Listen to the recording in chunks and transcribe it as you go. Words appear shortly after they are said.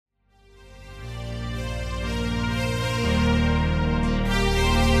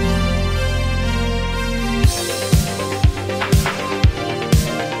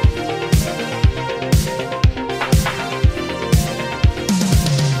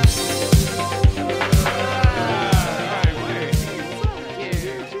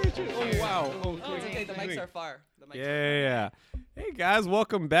guys,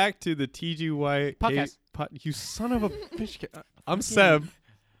 welcome back to the TGY Podcast. You son of a bitch. I'm Seb.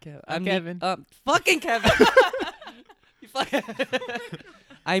 I'm Kevin. Fucking Kevin. You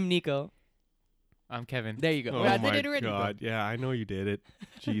I'm Nico. I'm Kevin. There you go. Oh I did my it already, bro. God. Yeah, I know you did it.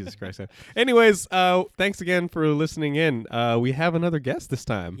 Jesus Christ. Anyways, thanks again for listening in. We have another guest this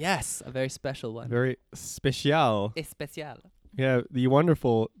time. Yes, a very special one. Very special. Especial. Yeah, the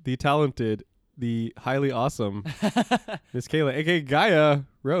wonderful, the talented, the highly awesome Miss Kayla, aka Gaia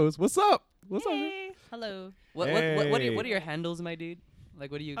Rose. What's up? What's up? Hey. Hello. What Hey. are your handles, my dude?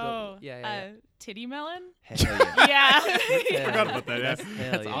 Like, what do you go? Oh, Yeah. Titty melon? Hell yeah. Yeah. Yeah. Forgot about that, yeah.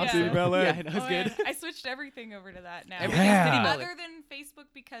 Hell That's yeah. awesome. Titty melon. Yeah, that was Oh, good. I switched everything over to that now. Everything's Yeah. titty melon. Other than Facebook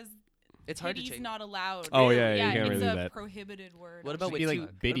because It's hard to titty's change. not allowed. Oh, yeah, you yeah, can't it's really do a that. prohibited word. What on about Should with be two?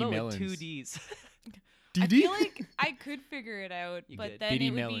 like Biddy what about melons. with two D's? I DD? feel like I could figure it out, You but could. then Biddy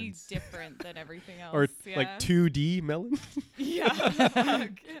it would melons. be different than everything else. Or yeah. like 2D melon? Yeah.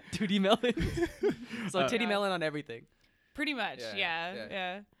 2D melon. So Uh, titty God. melon on everything. Pretty much. Yeah, Yeah.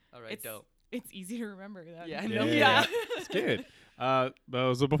 yeah. All right, It's dope. It's easy to remember that. Yeah, I know. Yeah. It's good.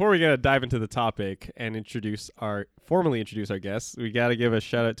 So before we gotta dive into the topic and formally introduce our guests, we gotta give a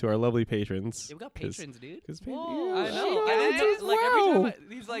shout out to our lovely patrons. Yeah, we got 'Cause- patrons, dude. 'cause Whoa, I shit, know. guys. Like every time Wow.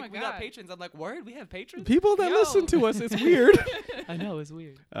 he's Oh like, my we got God. patrons. I'm like, word, we have patrons. People that Yo. listen to us, it's weird. I know, it's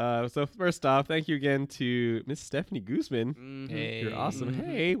weird. So first off, thank you again to Miss Stephanie Guzman. Mhm. Hey. You're awesome. Mhm.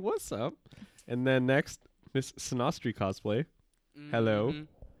 Hey, what's up? And then next, Miss Sinastri Cosplay. Hello. Mhm.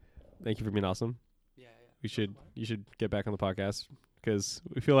 Thank you for being awesome. Yeah, yeah. You should get back on the podcast because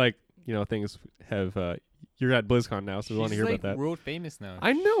we feel like things have. You're at BlizzCon now, so we want to She's hear like about that. world famous now.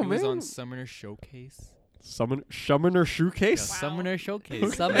 I know, she was man. on Summoner Showcase. Summoner Shoecase. Wow. Summoner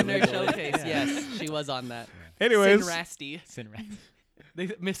Showcase. Summoner Showcase. Yeah. Yes, she was on that. Anyways, Sinrasti. Sinra- They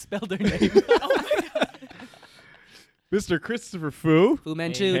misspelled her name. Mr. Christopher Fu. Fu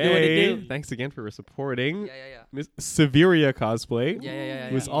Manchu, Hey. do what Hey, it do. thanks again for supporting. Yeah, yeah, Miss Severia Cosplay. yeah.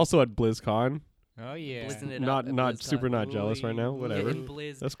 Who was also at BlizzCon. Oh yeah. Blizzing it Not up at not BlizzCon. super not jealous right now. Ooh, Whatever. Getting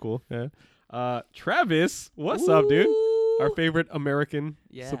blizz. That's cool. Yeah. Travis, what's up, dude? Our Ooh. favorite American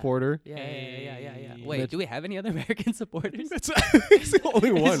Yeah. supporter. Yeah. Hey. Wait, do we have any other American supporters? It's the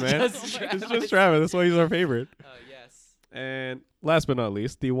only one, It's man. just It's Travis. just Travis. That's why he's our favorite. Yes. And last but not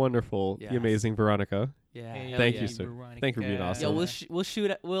least, the wonderful, the Yes. amazing Veronica. Yeah. Hey, hell Thank yeah. you, sir. Veronica. Thank you for being Yo, awesome. we'll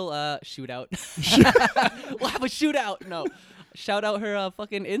shoot out. We'll shoot out. We'll have a shootout. No, shout out her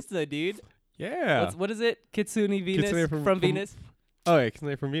fucking Insta, dude. Yeah. What is it? Kitsune Venus Kitsune from from- Venus. Oh, yeah,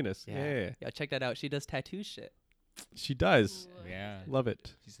 Kitsune from Venus. Yeah. Yeah, check that out. She does tattoo shit. She does. Yeah. Love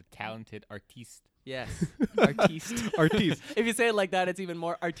it. She's a talented artiste. Yes, artiste. Artiste. If you say it like that, it's even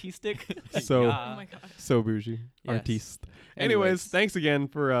more artistic. So Oh Yeah. my god. so bougie. Yes. Artiste. Anyways, thanks again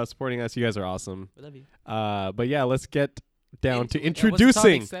for supporting us. You guys are awesome. We love you. But yeah, let's get down to Into it. What's the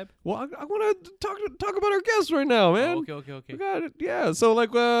introducing. topic, Seb? Well, I want to talk about our guests right now, man. Oh, okay. We got it. Yeah. So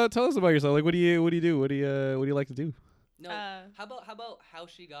like, tell us about yourself. Like, what do you do? What do you like to do? No, how about how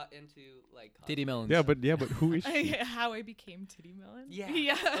she got into like Titty melons. Yeah, but who is she? How I became Titty Melon? Yeah.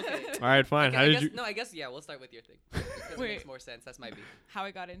 Yeah. Okay. All right, fine. Okay, How I did guess, you? No, I guess we'll start with your thing because it Wait. makes more sense. That's my beef. How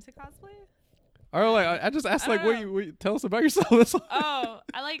I got into cosplay? Or like, I just asked I like, don't what you tell us about yourself. That's all. Oh,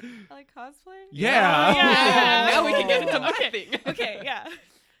 I like cosplay. Yeah. Yeah. Now we can get into my Okay. thing. Okay. Yeah.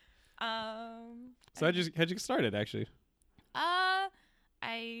 So how'd you get started actually?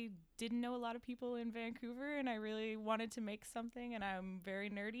 I didn't know a lot of people in Vancouver, and I really wanted to make something, and I'm very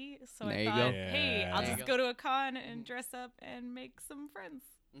nerdy, so There I you thought, go. hey, Yeah. I'll There you just go. go to a con and dress up and make some friends.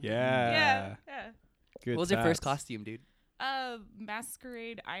 Yeah. Yeah. Good. What was your first times. costume, dude?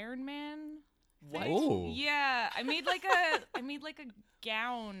 Masquerade Iron Man. What? thing. Oh. Yeah, I made like a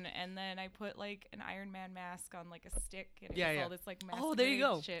gown, and then I put like an Iron Man mask on like a stick, and it Yeah, was yeah. all this like Oh, there you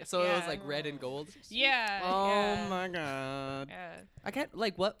go. masquerade shit. So yeah. it was like red and gold. Yeah. Oh yeah, my god. Yeah. I can't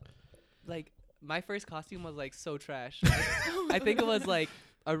like what, like my first costume was like so trash. I think it was like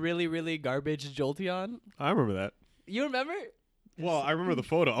a really really garbage Jolteon. I remember that. You remember? Well, I remember the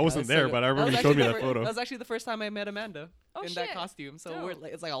photo. I wasn't That was so there, good. but I That remember was you showed me actually that the photo. That was actually the first time I met Amanda Oh in shit. that costume. So we're Dope.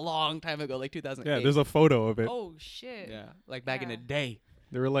 like, it's like a long time ago, like 2008. Yeah, there's a photo of it. Oh shit. Yeah, like back in the Yeah. day,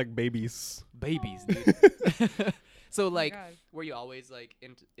 They were like babies. babies, Oh. dude. So Oh my like, God. were you always like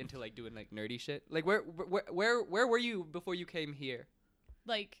into like doing like nerdy shit? Like where were you before you came here?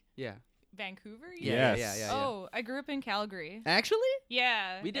 Like Yeah. Vancouver? Yeah. Yeah. Oh, I grew up in Calgary. Actually,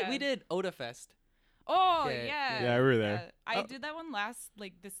 Yeah. we yeah. did Oda Fest. Oh Yeah, yeah. Yeah, we were there. I Oh. did that one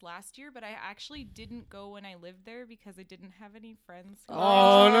this last year, but I actually didn't go when I lived there because I didn't have any friends. who Oh,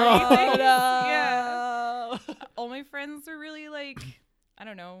 liked no. things. no. Yeah. All my friends were really like I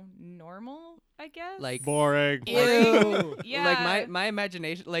don't know, normal, I guess. Like Boring. Ew. Yeah. Like my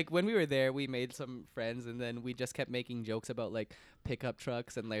imagination, like when we were there, we made some friends, and then we just kept making jokes about like pickup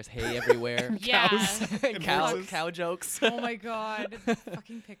trucks and there's hay everywhere. Yeah. horses. cow jokes. Oh my god,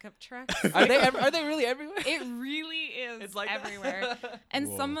 fucking pickup trucks. Are they really everywhere? It really is It's like that. everywhere. And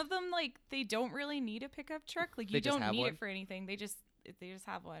Whoa. some of them, like, they don't really need a pickup truck. Like, They you just don't have need one? it for anything. They just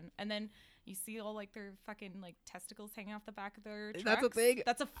have one. And then you see all like their fucking like testicles hanging off the back of their trucks. That's a thing?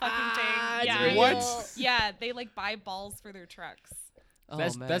 That's a fucking Ah, thing. it's Yeah. real. What? Yeah, they like buy balls for their trucks. Oh,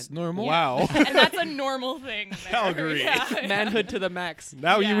 That's normal. Wow. And that's a normal thing. There. Calgary. Yeah. manhood to the max.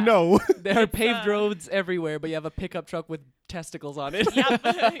 Now you Yeah. know. There are It's, paved roads everywhere, but you have a pickup truck with testicles on it. Yep.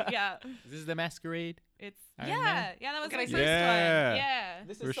 Yeah. This is the masquerade. It's Iron Man? yeah, that was Can my I first say- Yeah. one. Yeah.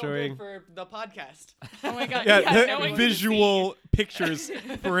 This We're is so showing- good for the podcast. Oh my god. Yeah, no one can visual pictures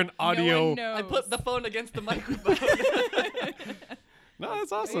for an see. audio. No one I knows. put the phone against the microphone. No,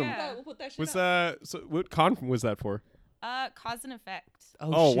 that's awesome. Yeah. We'll put that shit Was up. so what con was that for? Cause and effect.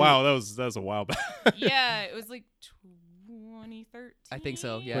 Oh shit. wow, that was a while back. Yeah, it was like 2013. I think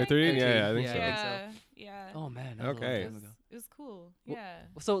so, yeah. 2013? Yeah, I think so. think Yeah, yeah. Oh man. That was a long Okay. time ago. It was cool. Wh- Yeah.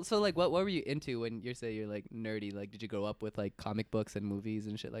 So like what were you into when you say you're like nerdy? Like did you grow up with like comic books and movies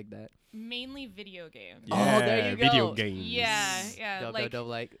and shit like that? Mainly video games. Oh, there you Video go. games. Yeah, yeah. Dub, like dub,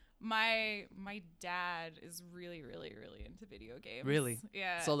 like my dad is really, really, really into video games. Really?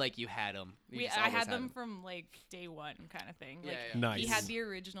 Yeah. so like you had them. I had them from like day one, kind of thing. Like Nice. he had the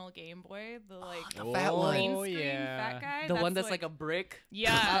original Game Boy, the like the fat one. green Oh, screen yeah. fat guy. The one that's like a brick.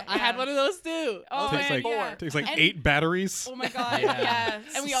 yeah. I had yeah. one of those too. Oh, I was Takes man, like yeah. takes like And- 8 batteries. Oh my god, Yeah. yeah.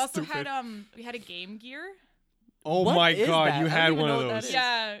 And we also Stupid. had we had a Game Gear. Oh What my is god, that? you I had don't even one know of what that those. is.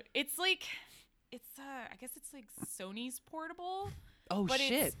 Yeah, it's like I guess it's like Sony's portable, Oh but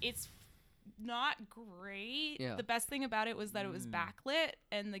shit. it's not great. Yeah. The best thing about it was that it was backlit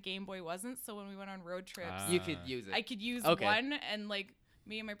and the Game Boy wasn't, so when we went on road trips, You could use it. I could use Okay. one and like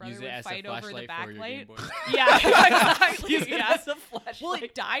me and my brother Use it would as fight a over the flashlight for your Game backlight. Boy. Yeah, exactly. Use it yeah. as a flashlight. Well,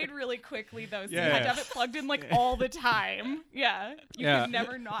 it died really quickly though, so you Yeah. had to have it plugged in like all the time. Yeah, you Yeah. could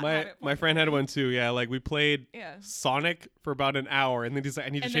never not have My it. my plugged friend in. had one too. Yeah, like we played Yeah. Sonic for about an hour, and then he's like, I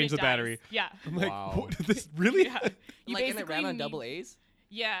need to And then change it the dies. battery. Yeah. I'm like, Wow. what? This really? Yeah. You like and it basically ran on need- double A's.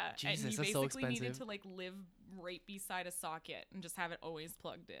 Yeah, Jesus, and you that's so basically needed expensive. to like live right beside a socket and just have it always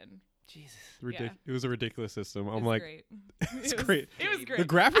plugged in. Jesus. Yeah. It was a ridiculous system. It I'm was like, great. it's It was- great. It was The great. The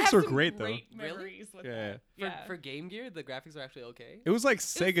graphics I have are some great, though. great Really? memories with Yeah. that. Yeah. For Game Gear, the graphics are actually okay. It was like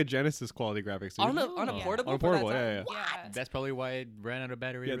Sega Genesis quality graphics. Dude. On a Yeah. portable. On a for that portable, time? yeah, Yeah. That's probably why it ran out of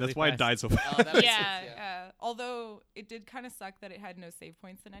battery. Yeah, really that's why it fast. died so Oh, fast. that makes Yeah, sense, yeah. Although it did kind of suck that it had no save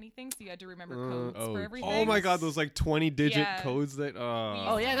points in anything, so you had to remember Uh, codes oh, for everything. Oh my god, those like 20-digit Yeah. codes that.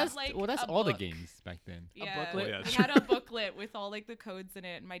 Oh yeah, had, that's like, that's a all the book. games back then. Yeah, booklet? Oh, yeah, we sure. had a booklet with all like the codes in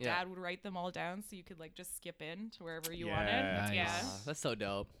it, and my Yeah. dad would write them all down so you could like just skip in to wherever you Yeah. wanted. Nice. Yeah, That's so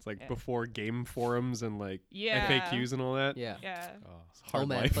dope. It's like Yeah. before game forums and like Yeah. FAQs and all that. Yeah. yeah. Oh. It's hard Oh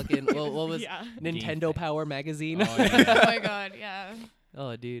man, life. fucking what was Yeah. Nintendo Game Power magazine? Oh, yeah. Oh my god, yeah.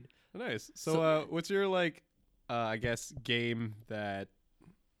 Oh, dude. Nice. So, So- what's your like, I guess, game that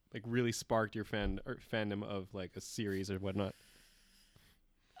like really sparked your fandom of like a series or whatnot?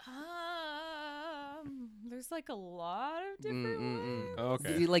 There's like a lot of different ones. Oh,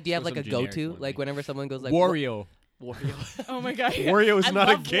 okay. Do you have So like a some generic go-to? one, Like like whenever someone goes like Wario. Wario. Oh my god. yeah. Wario is I not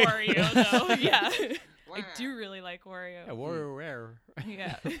a love game. Wario though. Yeah. I do really like Wario. Yeah, Wario rare.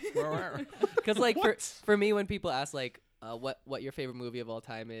 Yeah. Because like for me, when people ask like what your favorite movie of all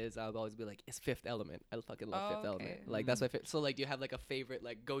time is, I'll always be like, it's Fifth Element. I fucking love Oh, Fifth Element. okay. Like that's my favorite. So like, do you have like a favorite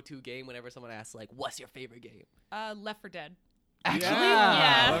like go-to game whenever someone asks like, what's your favorite game? Left 4 Dead. Actually,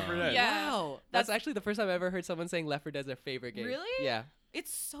 Yeah. Left 4 Dead. Yeah. Wow, that's actually the first time I've ever heard someone saying Left 4 Dead is their favorite game. Really? Yeah,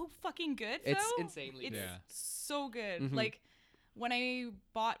 It's so fucking good. it's though. insanely It's good. Yeah. so good. Mhm. Like when I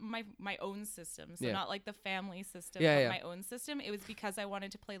bought my own system, so Yeah. not like the family system, Yeah, but yeah. my own system, it was because I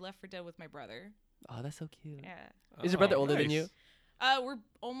wanted to play Left 4 Dead with my brother. Oh, that's so cute. Yeah. Is your brother Oh, older than nice. you? We're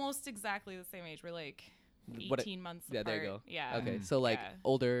almost exactly the same age. We're like What- 18 months Yeah, apart. there you go. Yeah. Okay, Mm. so like Yeah.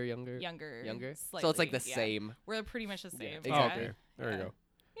 older, younger, Younger. younger. So it's like the slightly, yeah. same. We're pretty much the same. exactly. Oh, okay. There Yeah. you go.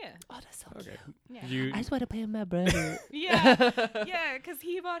 Yeah. Oh, that's so Okay. Yeah. Did you? just want to play with my brother. Yeah. Yeah, because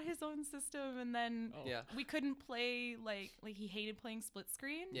he bought his own system, and then Yeah. we couldn't play like he hated playing split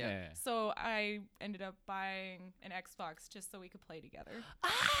screen. Yeah. So I ended up buying an Xbox just so we could play together.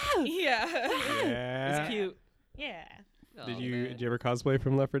 Ah! Yeah. Yeah. It's cute. Yeah. Did Oh, you man. did you ever cosplay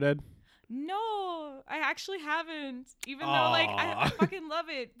from Left 4 Dead? No, I actually haven't. Even though like I Aw. fucking love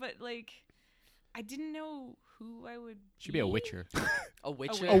it, but like I didn't know who I would Should be a witcher. A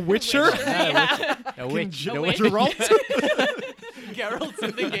witcher. A witcher? Yeah. A witch. Ger- The witch. Geralt? Geralt's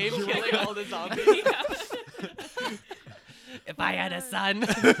in the game killing all the zombies. If I had a son,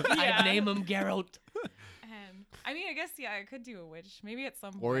 Yeah. I'd name him Geralt. And I mean, I guess I could do a witch. Maybe at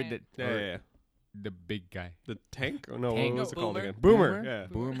some Or point. the Yeah, or yeah, yeah. the big guy. The tank? Oh, no, Tank. what was it No, called boomer. again? Boomer. Boomer? Yeah.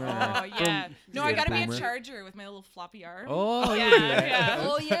 Boomer. Oh yeah. No, I Yeah, gotta be boomer. a charger with my little floppy arm. Oh yeah, yeah. yeah.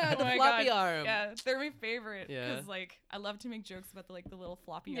 Oh yeah, the Oh my floppy God. arm. Yeah, they're my favorite Yeah. because like I love to make jokes about the little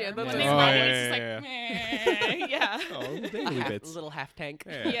floppy Yeah, arm. that's When what they I roll, said. it's just like, meh. yeah. Oh, A dangly bits. little half tank.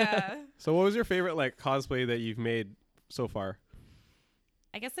 Yeah. Yeah. So what was your favorite like cosplay that you've made so far?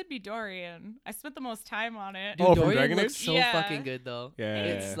 I guess it'd be Dorian. I spent the most time on it. Dude, Oh, from Dorian Dragon looks Age? so Yeah. fucking good though. Yeah.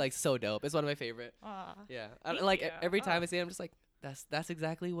 It's like so dope. It's one of my favorite. Aw. Yeah. Thank Like you. every time Oh. I see it, I'm just like, that's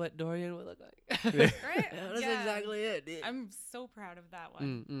exactly what Dorian would look like. Right? Yeah, that's Yeah. exactly it. Dude. I'm so proud of that one.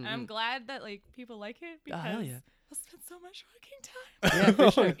 Mm, mm, And I'm mm. glad that like people like it because Oh, hell yeah. I spent so much fucking time. Yeah,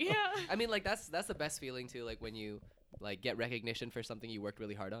 for sure. Yeah. I mean, like that's the best feeling too. Like when you like get recognition for something you worked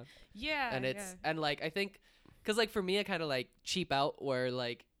really hard on, Yeah. and it's and like I think, cause like for me, I kind of like cheap out where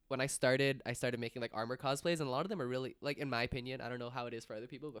like when I started making like armor cosplays, and a lot of them are really like, in my opinion, I don't know how it is for other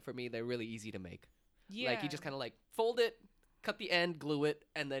people, but for me, they're really easy to make. yeah. Like you just kind of like fold it, cut the end, glue it,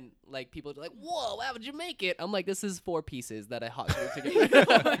 and then like people are like, "Whoa, how would you make it?" I'm like, "This is 4 pieces that I hot glued together."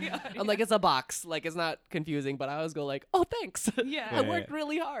 Oh my God, I'm like, "It's a box." Like it's not confusing, but I always go like, "Oh, thanks." Yeah. I worked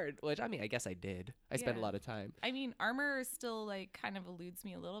really hard, which I mean, I guess I did. I spent a Yeah. lot of time. I mean, armor still like kind of eludes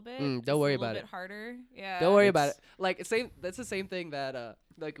me a little bit. Mm, just don't worry a little about bit it. harder. Yeah. Don't worry about It's- it. Like it's same. That's the same thing that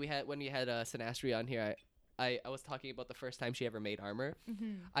like we had when we had Sinastri on here. I was talking about the first time she ever made armor.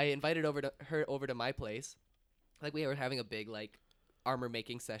 Mm-hmm. I invited her over to my place. Like we were having a big like armor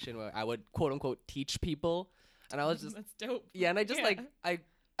making session where I would quote unquote teach people, and I was just That's dope. yeah, and I just Yeah. like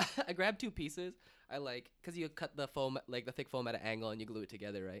I grabbed 2 pieces. I like because you cut the foam like the thick foam at an angle and you glue it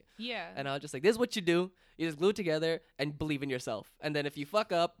together, right? Yeah. And I was just like, this is what you do. You just glue it together and believe in yourself. And then if you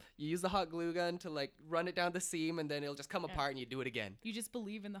fuck up, you use the hot glue gun to like run it down the seam, and then it'll just come Yeah. apart and you do it again. You just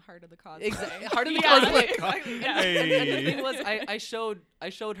believe in the heart of the cosplay. Exactly. Heart of the Yeah, cosplay. exactly, yeah. And the Hey. thing was, I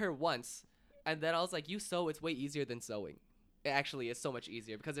showed her once, and then I was like, you sew, it's way easier than sewing. It actually is so much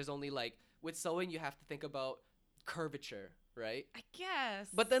easier because there's only like with sewing you have to think about curvature, right? I guess.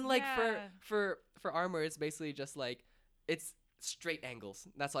 But then like yeah. for armor, it's basically just like it's straight angles.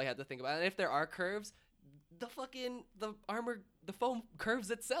 That's all you have to think about. And if there are curves, the foam curves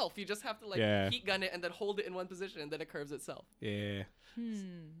itself. You just have to like Yeah. heat gun it and then hold it in one position, and then it curves itself. Yeah.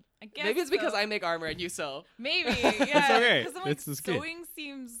 I guess Maybe it's because so. I make armor and you sew. Maybe. Yeah. okay. 'Cause I'm like, It's good. sewing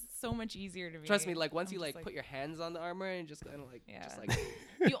seems so much easier to me. Trust me, like once I'm you just like put your hands on the armor and just kind of like Yeah. just like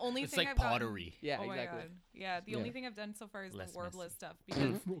the only It's thing like I've gotten- pottery. yeah, oh my exactly. God. Yeah, the Yeah. only thing I've done so far is Less the Warbler messy. stuff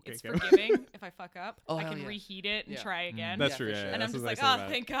because Okay, it's Kevin. forgiving. If I fuck up, Oh, I hell can yeah. reheat it and Yeah. try again. That's Yeah, true. for Yeah, sure. yeah, and I'm that's just the like, nice thing oh, about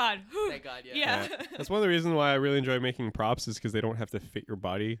it. thank God. Whew. Thank God, yeah. Yeah. That's one of the reasons why I really enjoy making props is because they don't have to fit your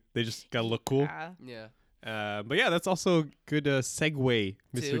body. They just gotta look cool. Yeah. Yeah. But yeah, that's also good segue,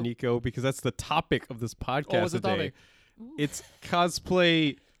 Mr. To? Nico, because that's the topic of this podcast what's the today. topic? Ooh. It's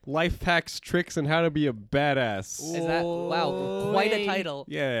cosplay life hacks, tricks, and how to be a badass. Is that wow? Quite a title.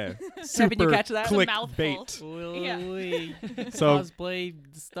 Yeah, Kevin, you catch that? It's a mouthful. clickbait. Yeah. So- Cosplay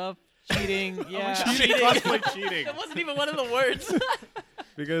stuff, cheating. Yeah. Cheating, cosplay cheating. That wasn't even one of the words.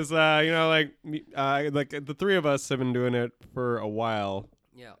 Because like the 3 of us have been doing it for a while.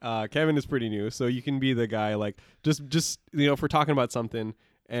 yeah. Kevin is pretty new, so you can be the guy like just if we're talking about something,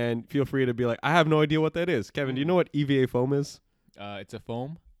 and feel free to be like, I have no idea what that is. Kevin, do you know what EVA foam is? It's a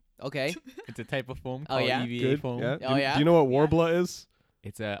foam. Okay. It's a type of foam Oh, called yeah? EVA Good. foam. Yeah. Oh, yeah? Do you know what Warbler is?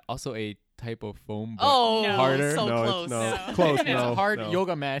 It's also a type of foam. But Oh, No. Harder? so no, close. It's, no, No. close. It's no, hard no.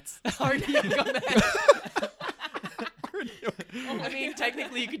 yoga mats. Hard yoga mat. I mean,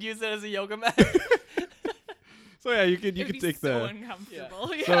 technically, you could use it as a yoga mat. So yeah, you could It'd be take so the.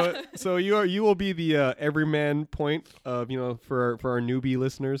 uncomfortable. Yeah. So you will be the everyman point of for our newbie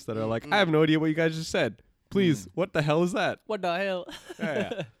listeners that are like, I have no idea what you guys just said. Please, what the hell is that? What the hell?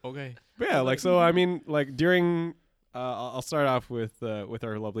 Yeah. Okay. But yeah, like so. I mean, like during, I'll start off with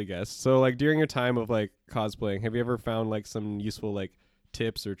our lovely guest. So like during your time of like cosplaying, have you ever found like some useful like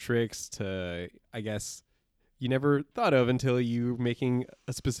tips or tricks to, I guess, you never thought of until you making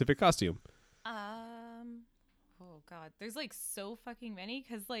a specific costume? Oh God, there's like so fucking many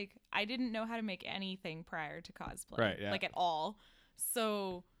because like I didn't know how to make anything prior to cosplay, Right, yeah. like at all.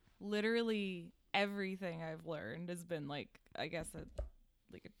 So literally everything I've learned has been like I guess a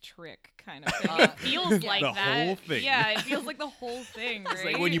trick kind of thing. It feels like The that. whole thing. Yeah, it feels like the whole thing. It's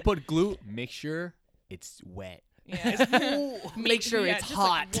Right? like when you put glue, make sure it's wet. Yeah. Make sure yeah, it's just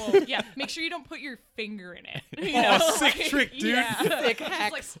like, hot. whoa, yeah. Make sure you don't put your finger in it. You Oh, know? sick trick, dude. Yeah. Sick Just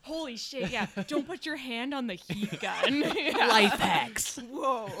hacks. like, holy shit, yeah. Don't put your hand on the heat gun. Yeah. Life hacks.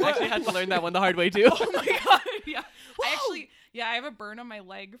 Whoa. I actually had to learn that one the hard way too. Oh my god. Yeah. I actually, I have a burn on my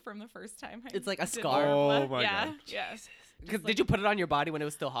leg from the first time. It's like a did scar. Oh Armla. my yeah. God. Yeah. Because did you put it on your body when it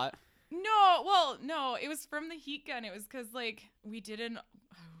was still hot? No, well, no, it was from the heat gun. It was because like we didn't.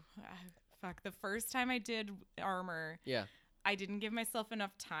 Fuck. The first time I did armor, Yeah. I didn't give myself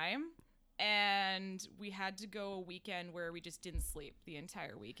enough time, and we had to go a weekend where we just didn't sleep the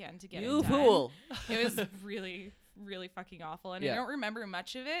entire weekend to get You it done. fool. It was really, really fucking awful, and Yeah. I don't remember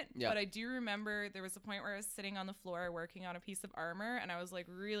much of it. Yeah. But I do remember there was a point where I was sitting on the floor working on a piece of armor, and I was like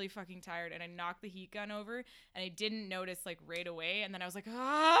really fucking tired, and I knocked the heat gun over, and I didn't notice like right away, and then I was like,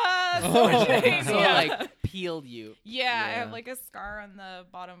 so much pain. So Yeah. like peeled you. Yeah, I have Yeah. like a scar on the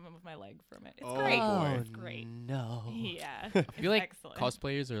bottom of my leg from it. It's Oh, great. boy. It's great. No. Yeah. I feel like excellent.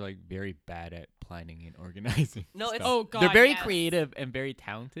 cosplayers are like very bad at planning and organizing. No, it's- stuff. Oh, God, they're very yes. creative and very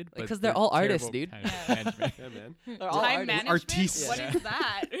talented, but Because they're all artists, terrible dude. time management. Yeah, man. They're all Time artists. management. Artistes. What Yeah. is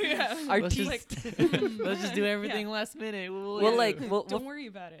that? Yeah. Artistes. Just like, Let's just do yeah. everything last minute. Well, like, Don't worry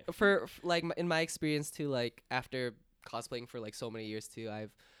about it. for like in my experience too, like after cosplaying for like so many years too,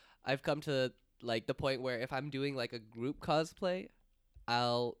 I've come to like the point where if I'm doing like a group cosplay,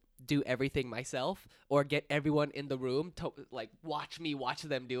 I'll do everything myself or get everyone in the room to like watch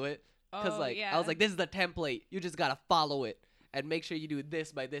them do it. Cause Oh, like yeah. I was like, this is the template. You just gotta follow it and make sure you do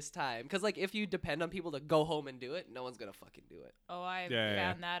this by this time. Cause like if you depend on people to go home and do it, no one's gonna fucking do it. Oh, I Yeah, yeah,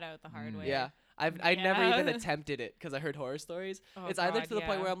 found that out the hard way. Yeah. I never even Yeah. attempted it because I heard horror stories. Oh, It's either God, to the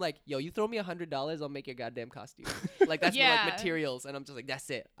point yeah. where I'm like, yo, you throw me $100, I'll make your goddamn costume. Like that's Yeah. like materials, and I'm just like, that's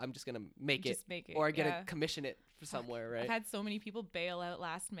it. I'm just gonna make it, Just make it. or I gotta yeah. commission it for somewhere, I've right? had so many people bail out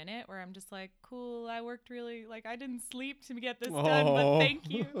last minute where I'm just like, cool, I worked really, like, I didn't sleep to get this done, Oh. but thank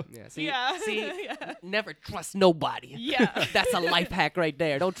you. Yeah. See, yeah. see, yeah. never trust nobody. Yeah. That's a life hack right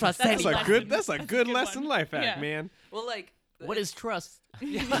there. Don't trust That's That's a anybody. good. lesson. That's a That's a good good lesson one. life hack, Yeah. man. Well, like, What is trust?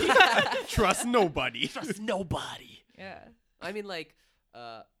 Trust nobody. trust nobody? Yeah. I mean, like,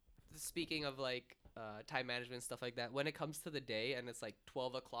 speaking of like time management and stuff like that, when it comes to the day and it's like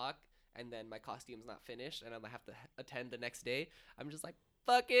 12 o'clock and then my costume's not finished and I have to attend the next day, I'm just like,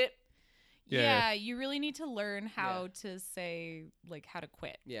 fuck it. Yeah. Yeah, you really need to learn how to say, like, how to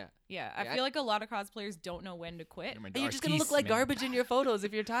quit. Yeah. Yeah, I Yeah, feel like a lot of cosplayers don't know when to quit. You're my And you're just gonna artiste, look like man. garbage in your photos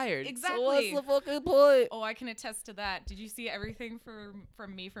if you're tired. Exactly. So what's the fucking point? Oh, I can attest to that. Did you see everything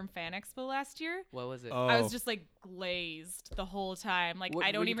from me from Fan Expo last year? What was it? Oh, I was just like glazed the whole time. Like What- I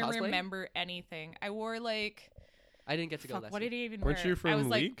were don't you even cosplaying? remember anything. I wore like I didn't get to go fuck, last what year. did I even Weren't wear? you I from was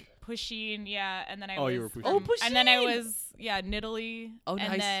like League? Pusheen, yeah, and then I Oh, was you were Pusheen. Oh, and then I Pusheen! was Nidalee, Oh, and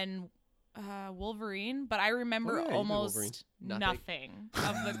nice. then Wolverine, but I remember Oh, yeah, you did almost Wolverine. Nothing.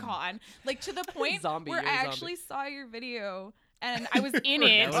 nothing of the con. Like to the point Zombie, where you're a I zombie. actually saw your video and I was in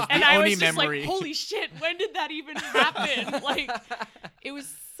it, was and the I only was just memory. like, "Holy shit! When did that even happen?" Like, it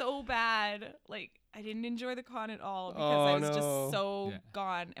was so bad. Like, I didn't enjoy the con at all because I Oh, was no. just so Yeah.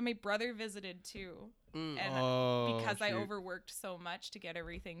 gone. And my brother visited too, Mm. and Oh, because I shoot. overworked so much to get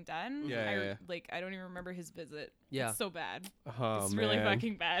everything done, Yeah, I, yeah. like I don't even remember his visit. Yeah. It's so bad. Oh, It's man. really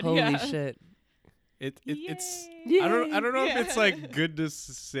fucking bad. Holy yeah. shit. It's. Yay. I don't know if it's Yeah. like good to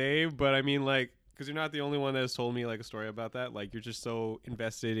say, but I mean like because you're not the only one that has told me like a story about that. Like you're just so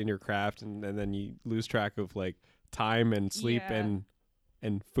invested in your craft, and then you lose track of like time and sleep Yeah.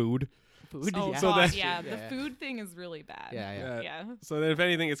 and food. Food. Oh yeah. So god, that's- yeah. Yeah. The food thing is really bad. Yeah, yeah. Yeah. So then, if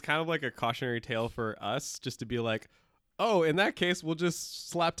anything, it's kind of like a cautionary tale for us, just to be like, oh, in that case, we'll just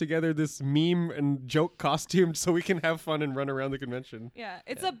slap together this meme and joke costume so we can have fun and run around the convention. Yeah,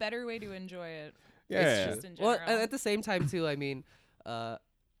 it's a better way to enjoy it. Yeah. Just in Well, general. and at the same time too, I mean,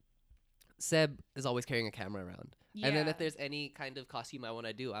 Seb is always carrying a camera around. And then Yeah. if there's any kind of costume I want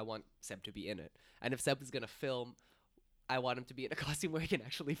to do, I want Seb to be in it. And if Seb is going to film, I want him to be in a costume where he can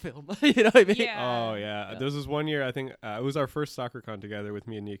actually film. You know what I mean? Yeah. Oh yeah. Yeah. There was this one year, I think it was our first soccer con together with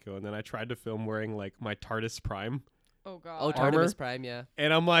me and Nico, and then I tried to film wearing like my TARDIS Prime, Oh god. Oh, Armor? Tardimus Prime, yeah.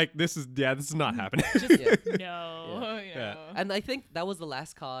 and I'm like, this is not happening. Yeah. No. Yeah. And I think that was the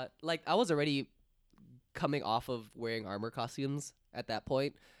last con. Like, I was already coming off of wearing armor costumes at that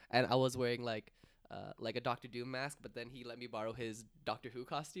point, and I was wearing like a Doctor Doom mask, but then he let me borrow his Doctor Who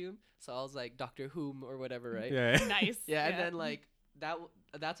costume, so I was like Doctor Whom or whatever, right? yeah. Nice. Yeah, and then like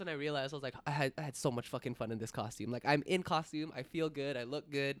that's when I realized I was like, I had so much fucking fun in this costume. Like, I'm in costume, I feel good, I look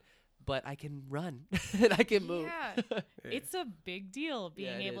good, but I can run and I can move. Yeah. It's a big deal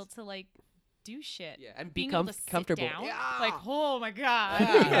being Yeah, it is. is. to like do shit. Yeah, and be Being able to sit comfortable. down. Yeah. Like, oh my god.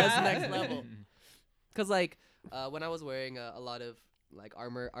 Yeah, that's next level. Cause like when I was wearing a lot of like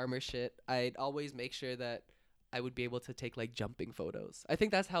armor shit, I'd always make sure that I would be able to take like jumping photos. I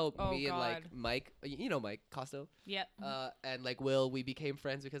think that's how Oh, me and like God. Mike, you know Mike Costo, Yep. and like Will, we became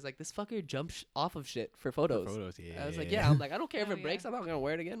friends because like this fucker jumps off of shit for photos. yeah. I was like, yeah, I'm like, I don't care if Hell it breaks. yeah. I'm not gonna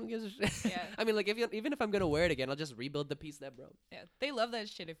wear it again. Who gives a shit? Yeah. I mean, like even if I'm gonna wear it again, I'll just rebuild the piece that broke. Yeah. They love that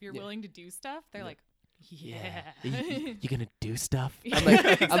shit. If you're Yeah. willing to do stuff, they're Yeah. like, yeah. You gonna do stuff? Yeah, I'm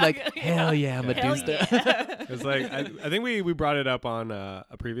like, exactly, hell yeah, I'm Hell gonna do stuff. yeah. It's like I think we brought it up on a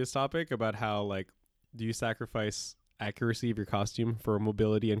previous topic about how like do you sacrifice accuracy of your costume for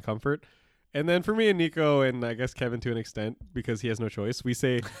mobility and comfort? And then for me and Nico and I guess Kevin to an extent because he has no choice, we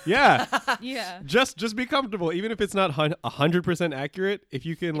say yeah, Yeah. just be comfortable even if it's not 100% accurate. If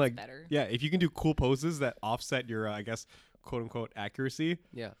you can It's like better. yeah, if you can do cool poses that offset your I guess quote unquote accuracy.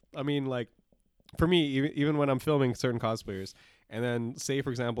 Yeah. I mean, like, for me, even when I'm filming certain cosplayers, and then say, for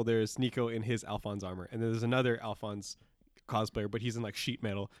example, there's Nico in his Alphonse armor, and there's another Alphonse cosplayer, but he's in like sheet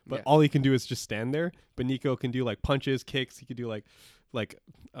metal, but Yeah. all he can do is just stand there. But Nico can do like punches, kicks. He could do like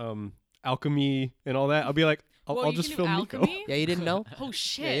alchemy and all that. I'll be like, Whoa, I'll you just can do film Nico. alchemy? Yeah, you didn't know? Oh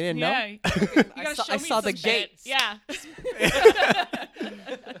shit! you didn't know? Yeah. You gotta saw- show I me saw the some shit. gates. Yeah.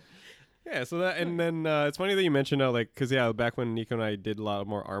 Yeah, so that and then it's funny that you mentioned how like because yeah, back when Nico and I did a lot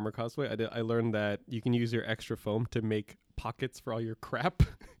more armor cosplay, I learned that you can use your extra foam to make pockets for all your crap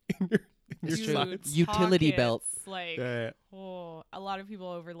in your It's Dude, true. sides. Utility belt. pockets, Like, Yeah, oh, a lot of people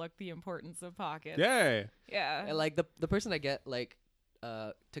overlook the importance of pockets. yeah. Yeah. And like the person I get like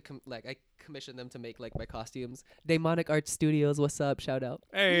like I commission them to make like my costumes. Demonic Art Studios, what's up? Shout out.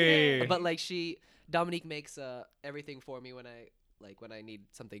 Hey, But like Dominique makes everything for me when I need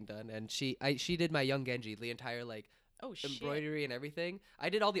something done, and she did my young Genji, the entire like Oh shit. embroidery and everything. I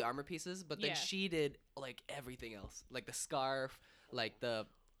did all the armor pieces, but then Yeah. she did like everything else, like the scarf, like the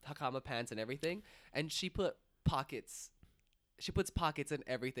hakama pants and everything. And she put pockets. She puts pockets in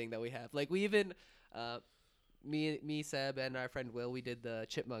everything that we have. Like we even me, Seb, and our friend Will, we did the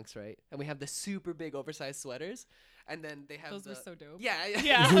chipmunks, right? And we have the super big oversized sweaters, and then they have Those the were so dope. yeah Yeah.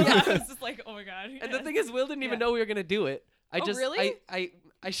 yeah. I was just like, oh my god. And the thing is, Will didn't even Yeah. know we were gonna do it. I Oh, just really?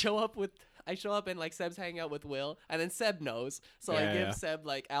 I show up and like Seb's hanging out with Will, and then Seb knows, so I Yeah, give yeah. Seb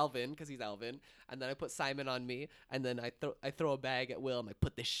like Alvin because he's Alvin, and then I put Simon on me, and then I throw a bag at Will. I'm like,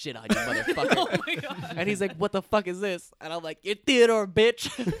 put this shit on you, motherfucker. Oh my god. And he's like, what the fuck is this? And I'm like, you're Theodore, bitch.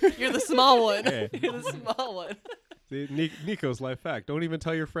 You're the small one. Yeah. You're the small one. See, Nico's life hack. Don't even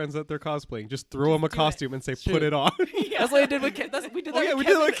tell your friends that they're cosplaying. Just throw them a do it. costume and say, True. "Put it on." Yeah. That's what I did with we did that. Oh yeah, with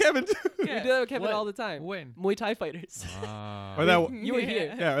we did Kevin. that with Kevin too. We do that with Kevin What? all the time. When? Muay Thai fighters. Or that You were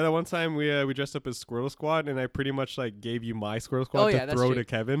here. yeah, or that one time we dressed up as Squirtle Squad, and I pretty much like gave you my Squirtle Squad Oh, to yeah, that's throw true. to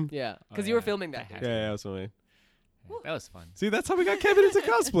Kevin. Yeah, Oh, because you were yeah. filming that. I day. had Yeah, that's funny. That was fun. See, that's how we got Kevin into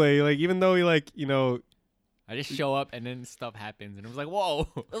cosplay. Like, even though he like, you know, I just show up and then stuff happens and it was like, whoa.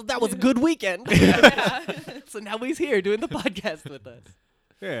 Well, that was a good weekend. Yeah. So now he's here doing the podcast with us.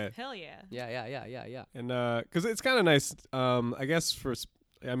 yeah, Hell yeah. Yeah. and because it's kind of nice. I guess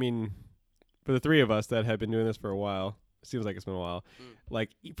I mean, for the three of us that have been doing this for a while, it seems like it's been a while. Like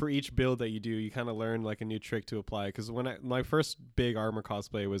for each build that you do, you kind of learn like a new trick to apply. Because when my first big armor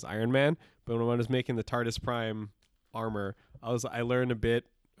cosplay was Iron Man, but when I was making the TARDIS Prime armor, I learned a bit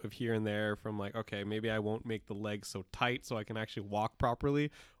of here and there from like, okay, maybe I won't make the legs so tight so I can actually walk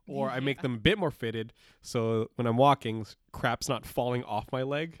properly, or I make Yeah. them a bit more fitted so when I'm walking, crap's not falling off my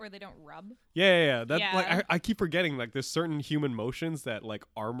leg. Or they don't rub. Yeah. That like Yeah. I keep forgetting like there's certain human motions that like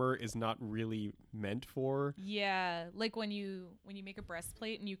armor is not really meant for. Yeah, like when you make a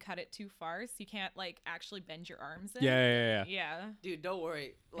breastplate and you cut it too far, so you can't like actually bend your arms in. Yeah. Yeah. Dude, don't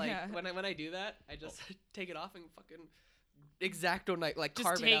worry. Like Yeah. when I do that, I just take it off and fucking exacto knife, like Just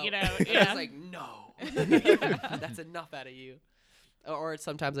carve take it it out, out. And yeah. it's like no, that's enough out of you. Or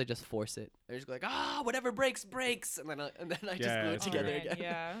sometimes I just force it. I just go like whatever breaks, and then I just Yeah, glue it it's together true. again.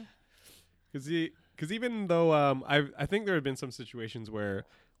 Yeah. Because even though I think there have been some situations where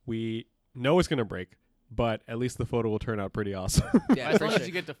we know it's gonna break, but at least the photo will turn out pretty awesome. Yeah, As for long sure. as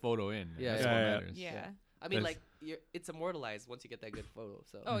you get the photo in. Yeah, That's yeah. what Yeah. matters. Yeah. I mean, There's- like it's immortalized once you get that good photo.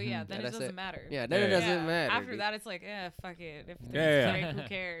 So Oh yeah, Mhm. then Yeah, it that's doesn't it. matter. yeah, then Yeah. it doesn't Yeah. matter. After dude. that, it's like, fuck it. If Yeah, there's yeah. break, who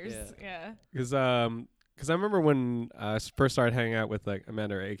cares? Yeah. Yeah. Because I remember when I first started hanging out with like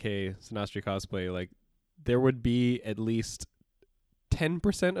Amanda, aka Sinastri Cosplay, like there would be at least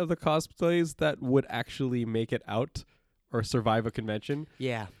 10% of the cosplays that would actually make it out or survive a convention.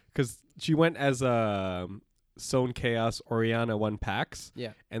 Yeah. Because she went as Sewn Chaos Oriana 1 PAX.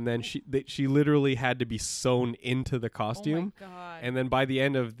 Yeah. And then she literally had to be sewn into the costume. Oh my god. And then by the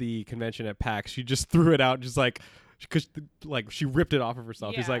end of the convention at PAX, she just threw it out, just like, because like she ripped it off of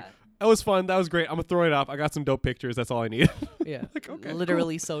herself. She's like, that was fun. That was great. I'm gonna throw it up. I got some dope pictures. That's all I need. Yeah. Like, okay,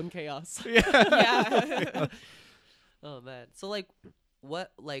 Literally sown chaos. yeah. Yeah. Oh man. So like,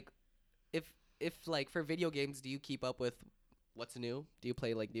 what like, if like for video games, do you keep up with what's new? Do you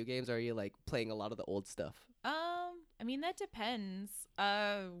play like new games, or are you like playing a lot of the old stuff? I mean that depends.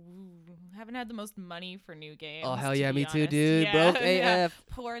 Haven't had the most money for new games. Oh hell to yeah, be me too, honest. dude. Yeah, Broke yeah. AF.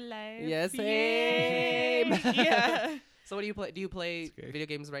 Poor life. Yeah, Yay. same. Yeah. So what do you play? Do you play It's okay. video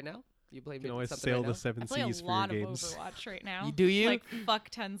games right now? Do you play You can always something sail right the now? seven I play a seas for your lot of games. Overwatch right now. You do you? Like fuck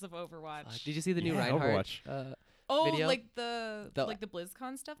tons of Overwatch. Did you see the new Yeah, Reinhardt? Overwatch. Oh, video? like the The- like the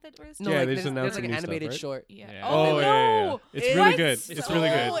BlizzCon stuff that was. No, Yeah, like they just there's announced like the an new stuff, animated right? short. Yeah. Yeah. Oh, Oh, yeah, no. yeah, yeah. It's really What? good. It's really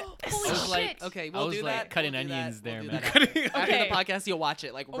good. Holy I was like, shit. okay, I we'll was, do like, that. cutting we'll do onions that, there, we'll do man. that Cutting after Okay. the podcast, you'll watch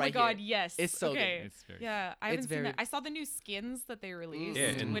it like Oh right my god, here. yes. It's so good. okay. It's very Yeah, I It's haven't seen very- that. I saw the new skins that they released, Yeah,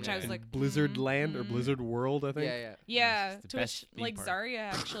 in- which I was in like, Blizzard Land or mm. Blizzard World, I think. Yeah, yeah. Yeah, it's the to best which theme like park. Zarya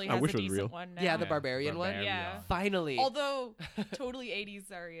actually I has wish a it was decent real. one now. Yeah, the barbarian one? Yeah. Finally. Although totally 80s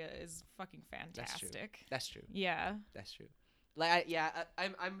Zarya is fucking That's true. fantastic. That's true. Yeah. That's true. Like,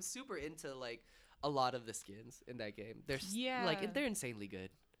 I'm super into like a lot of the skins in that game. They're Yeah. like they're insanely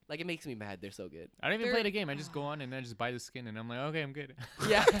good. Like it makes me mad. They're so good. I don't even They're- play the game. I just go on and then I just buy the skin and I'm like, okay, I'm good.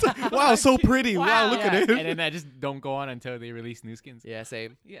 Yeah. Wow, so pretty. Wow, Wow. look Yeah. at it. and then I just don't go on until they release new skins. Yeah.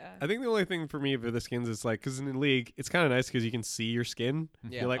 Same. Yeah. I think the only thing for me for the skins is like, because in the league, it's kind of nice because you can see your skin.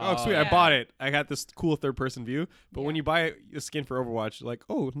 Yeah. You're like, oh, Oh, sweet, I yeah. bought it. I got this cool third person view. But when Yeah. you buy a skin for Overwatch, you're like,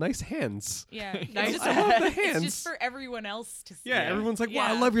 oh, nice hands. Yeah. Nice. It's just, I love the it's hands. just for everyone else to see. Yeah, Yeah. everyone's like, wow,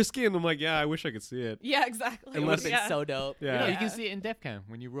 I Yeah. love your skin. I'm like, yeah, I wish I could see it. Yeah, exactly. It would have been yeah. so dope. Yeah. You know, you Yeah. can see it in Defcon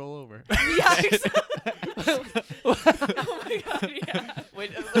when you roll over. Yeah, exactly. Oh my god, yeah. when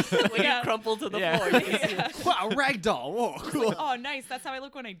Yeah. you crumple to the Yeah. floor. You can see Yeah. Wow, ragdoll. Whoa, cool. Oh, nice. That's how I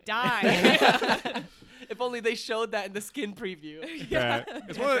look when I die. If only they showed that in the skin preview. Yeah.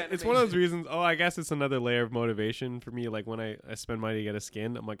 It's Yeah. one, it's one of those reasons. Oh, I guess it's another layer of motivation for me. Like when I spend money to get a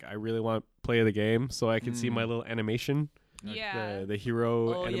skin, I'm like, I really want to play the game so I can see my little animation, Yeah. the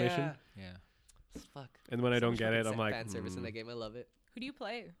hero Oh animation. yeah. Yeah. Fuck. And when I So don't much get fucking it, I'm like, fan service in that game. I love it. Who do you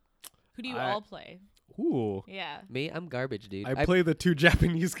play? Who do you I- all play? ooh. Yeah. Me, I'm garbage, dude. I play the two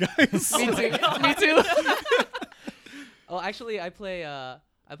Japanese guys. Me Oh my too. God. Me too. Oh, actually, I play a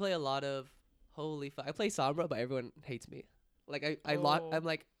lot of holy fuck. I play Sombra, but everyone hates me. Like I lock. Oh. I'm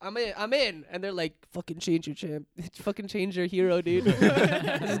like I'm in, and they're like fucking change your champ, fucking change your hero, dude.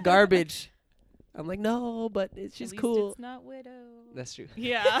 This is garbage. I'm like no, but it's At just least cool. It's not Widow. That's true.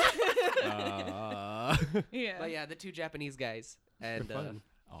 Yeah. Yeah. But yeah, the two Japanese guys and They're fun.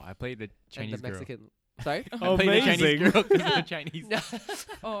 Oh, I played the and Chinese the girl. Mexican. Sorry. I played the Chinese Amazing. girl 'cause Yeah. they're Chinese.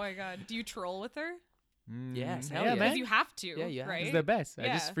 Oh my god. Do you troll with her? Yes, hell yeah, yeah. man. Because you have to. Yeah, you have to. right? It's the best. I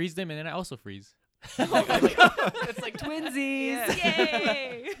Yeah. just freeze them and then I also freeze. It's like twinsies.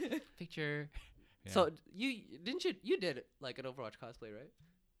 Yay. Picture. Yeah. So you did like an Overwatch cosplay, right?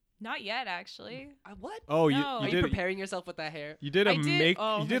 Not yet, actually. What? Oh, No. you Are you did. preparing yourself with that hair? You did a I did- make.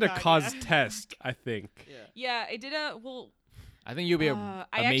 oh you my did a God, cause yeah. test, I think. Yeah. Yeah, I did a well. I think you'll be I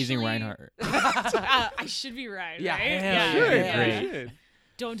amazing actually- Reinhardt. I should be right. Yeah, right? hell yeah. yeah. Good, Yeah. great. Good.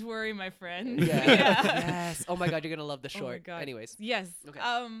 Don't worry, my friend. Yeah. Yes. Oh my god, you're gonna love the Oh my short. God. Anyways. Yes. Okay.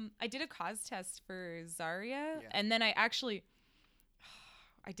 I did a cause test for Zarya, Yeah. and then I actually,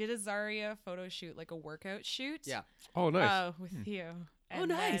 I did a Zarya photo shoot, like a workout shoot. Yeah. Oh, nice. With you. Oh, And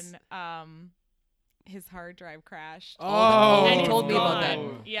nice. Then, his hard drive crashed. Oh, and he it's told me about that.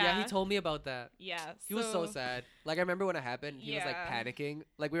 gone. Yeah. Yeah. he told me about that. Yeah. He was so sad. Like I remember when it happened, he was like Yeah. panicking.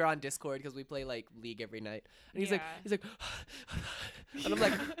 Like we were on Discord because we play like League every night, and he's Yeah. like, and I'm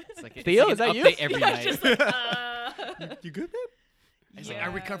like, It's like Theo, it's is like that an you? update every Yeah, night. just like, You good, man? It's like I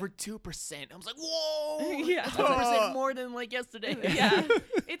Yeah. recovered 2%. I was like, whoa. Yeah. 2% more than like yesterday. yeah.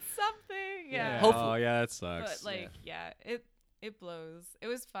 It's something. Yeah. Hopefully. Oh, yeah, that sucks. But like, yeah, it blows. It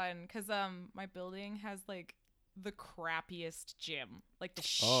was fun because my building has like the crappiest gym, like the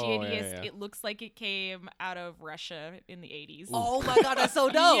Oh, yeah, shittiest. yeah. It looks like it came out of Russia in the 80s. oh my god, that's so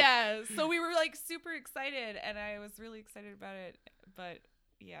dope. Yeah, so we were like super excited, and I was really excited about it. But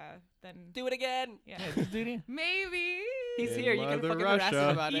yeah, then Do it again. yeah, Just do it. maybe He's In here. You can Mother fucking harass him Russia.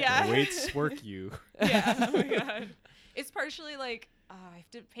 about it. Yeah. Waits work you. yeah. Oh my god, it's partially like I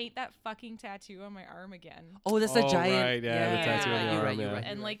have to paint that fucking tattoo on my arm again. Oh, that's a Oh, giant. right, yeah, the tattoo on your you're right. arm, You're yeah. right.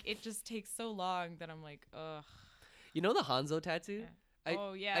 And you're like it just takes so long that I'm like, ugh. you know the Hanzo tattoo. Yeah. I-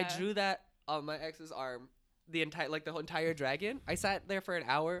 Oh yeah. I drew that on my ex's arm. The whole entire dragon. I sat there for an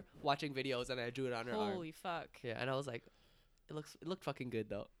hour watching videos and I drew it on her arm. Holy fuck. Yeah, and I was like, it looked fucking good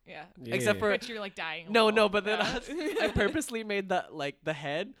though. Yeah. Except for But you're like dying. a no, little. but then Yeah. I purposely made the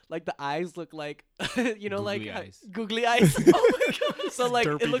head, like the eyes look like, like Googly eyes. googly eyes. Oh my god! So like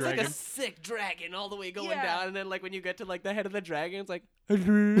Derpy it looks like dragon. a sick dragon all the way going Yeah. down, and then like when you get to like the head of the dragon, it's like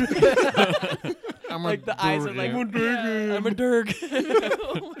I'm like the eyes are like Yeah. I'm a Durg.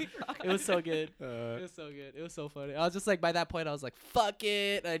 Oh my god. It was so good. It was so good. It was so funny. I was just like, by that point, I was like, fuck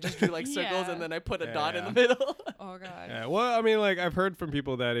it. I just drew like circles Yeah. and then I put a Yeah, dot in yeah. the middle. Oh god. Yeah, well, I mean, like I've heard from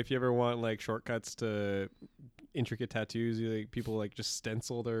people that if you ever want like shortcuts to intricate tattoos, people like just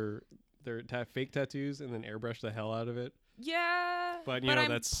stencil their fake tattoos and then airbrush the hell out of it. Yeah. But, you know, I'm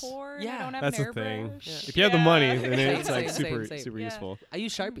that's- poor and Yeah. I don't have That's an the thing. airbrush. Yeah. If you have the money, Yeah. then Same, it's like same, super same. super Yeah. useful. I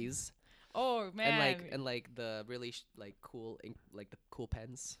use Sharpies Oh man. and like the really like cool ink, like the cool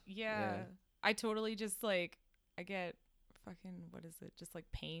pens. Yeah. I totally just like I get fucking what is it? Just like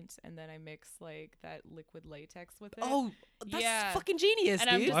paint and then I mix like that liquid latex with it. Oh, that's Yeah. fucking genius, and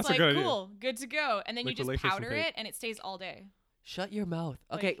I'm dude. just That's a like, good idea. cool, good to go. And then Liquid you latex just and powder paint. it and it stays all day. Shut your mouth.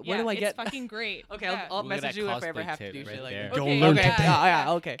 Like, Okay, yeah, where do I it's get? fucking great. Okay, Yeah. I'll Look at message that you if I ever cosplay have to tip do right shit like there. that. Go Okay, learn Okay, to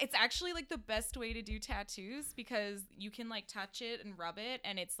yeah, okay. It's actually like the best way to do tattoos because you can like touch it and rub it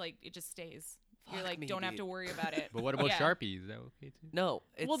and it's like it just stays. You're Fuck like me, don't have dude. to worry about it. But what about Yeah. Sharpie? Is that okay too? No,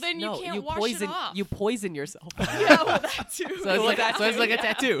 it's, then you no, can't wash it poison. off. You poison yourself. Yeah, well that too. So it's like that so it's too, like a yeah.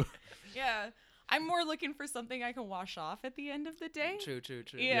 tattoo. Yeah. I'm more looking for something I can wash off at the end of the day. True.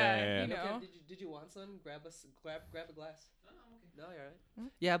 Yeah, Yeah, you yeah. know. Did you want some? Grab a glass. No, you're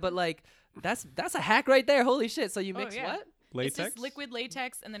alright. Yeah, but like that's a hack right there. Holy shit! So you Oh, mix yeah. what? Latex. It's just liquid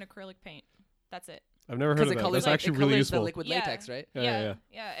latex and then acrylic paint. That's it. I've never heard Because of it that. colors That's like actually it really colors the useful. liquid Yeah. latex, right? Yeah.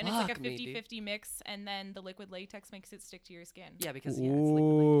 And it's like a Fuck me, dude. 50-50 mix and then the liquid latex makes it stick to your skin. Yeah, because it's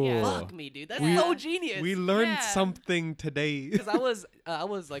liquid. Yeah. Fuck me, dude. That's We- so genius. We learned Yeah. something today. Because I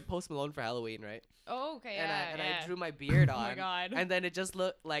was like Post Malone for Halloween, right? Oh, okay. And Yeah. I drew my beard Oh on. my god. And then it just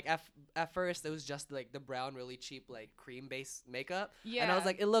looked like at first it was just like the brown, really cheap like cream based makeup. Yeah. And I was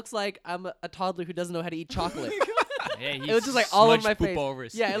like, it looks like I'm a toddler who doesn't know how to eat chocolate. Yeah, It was just like all over my smudged poop face. all over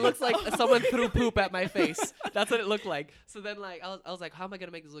his Yeah, it skin. looks like someone threw poop at my face. That's what it looked like. So then like I was like, how am I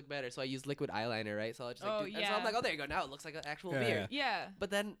gonna make this look better? So I used liquid eyeliner, right? So I just like, Oh, and so I'm yeah. like, oh, there you go. Now it looks like an actual Yeah, beard. yeah. But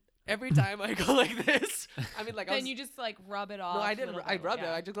then every time I go like this, I mean, like I Then was, you just like rub it off. no, I a didn't. little I bit, rubbed it.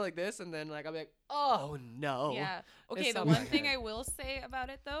 yeah. I just go like this, and then like I'm like, oh no. Yeah. Okay. It's The so one bad. thing I will say about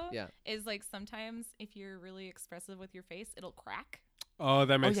it though Yeah. is like sometimes if you're really expressive with your face, it'll crack. Oh,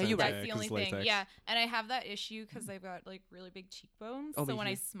 that makes yeah, sense. you're right. That's the 'cause only it's thing. latex. Yeah. And I have that issue because I've got like really big cheekbones. Oh, so me when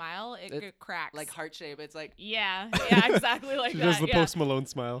I too. smile, it, It- cracks. Like heart shape. It's like Yeah. Yeah. Exactly like She that. does the yeah. Post Malone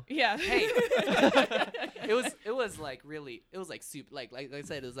smile. Yeah. Hey. it was like really it was like soup like I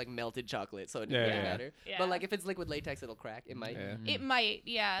said it was like melted chocolate so it didn't Yeah, really yeah, yeah. matter. Yeah. But like if it's liquid latex it'll crack. It might. Yeah. It might,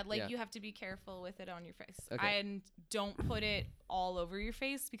 yeah. Like Yeah. you have to be careful with it on your face, Okay. and don't put it all over your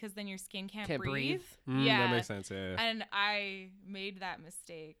face because then your skin can't, Can't breathe. Yeah, That makes sense. Yeah. and I made that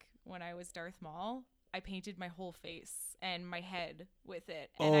mistake when I was Darth Maul. I painted my whole face and my head with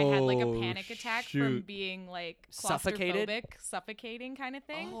it, and I had like a Oh, panic attack from shoot. being like Suffocated? claustrophobic, suffocating kind of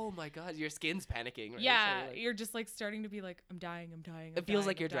thing. Oh my god, your skin's panicking. Right? Yeah, So, like, you're just like starting to be like, I'm dying, I'm dying. It feels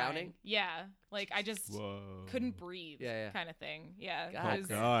like you're drowning? Yeah, like I just Whoa. couldn't breathe. Yeah, yeah. Kind of thing. Yeah. God. Oh 'cause-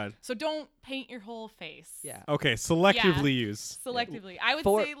 God. So don't paint your whole face. yeah. Okay, selectively use. Selectively. I would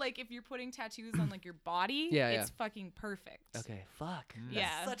For- say like if you're putting tattoos on like your body, Yeah, it's yeah. fucking perfect. Okay, fuck. Mm. That's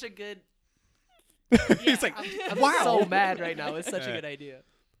Yeah. such a good. He's like, I'm wow. so mad right now. It's such a Yeah. good idea.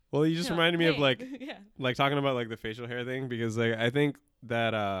 well, you just No, reminded me of hey. like yeah. like talking about like the facial hair thing because like I think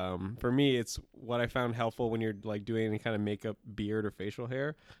that for me it's what I found helpful when you're like doing any kind of makeup, beard or facial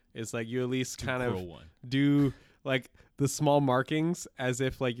hair is like you at least kind of Grow one. do like the small markings as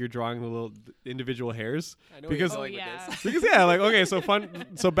if like you're drawing the little individual hairs. I know Because- where Oh, you're going yeah. with this. Because yeah, like okay,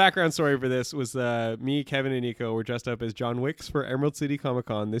 so background story for this was me, Kevin, and Nico were dressed up as John Wicks for Emerald City Comic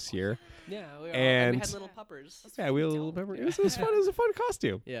Con this year. Yeah, we are, and we And- had little puppers. Yeah, we remember it was fun. It was a fun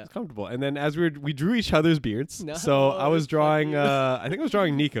costume. Yeah. It was comfortable. And then as we drew each other's beards. No, so I was fuck drawing. you. I think I was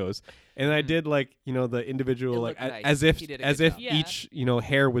drawing Nico's, and I did like the individual It like looked nice. as if He did a as good if job. Yeah. each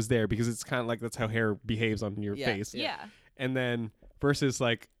hair was there because it's kind of like that's how hair behaves on your Yeah. face. Yeah. And then versus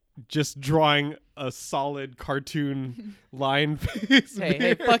like just drawing a solid cartoon line face. Hey,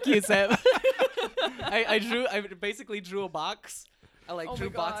 beard. fuck you, Sam. I basically drew a box. I like Oh my drew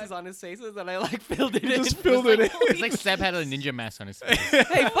boxes God. on his faces and I like filled it Just in. filled it in. It's like Seb had a ninja mask on his face.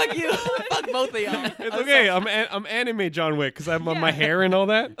 Hey, fuck you. Fuck both of y'all. It's I'm okay. so- I'm anime John Wick because I'm on my Yeah. hair and all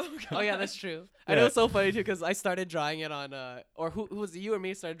that. Oh yeah, that's true. Yeah. I know it's so funny too because I started drawing it on or who was it, you or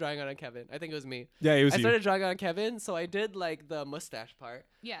me started drawing it on Kevin? I think it was me. Yeah, it was I you. started drawing it on Kevin, so I did like the mustache part,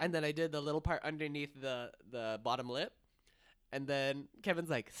 Yeah. and then I did the little part underneath the bottom lip, And then Kevin's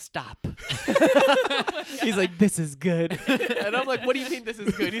like, stop. He's like, this is good. And I'm like, what do you mean this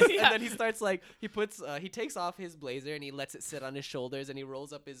is good? And then he starts like, he takes off his blazer and he lets it sit on his shoulders and he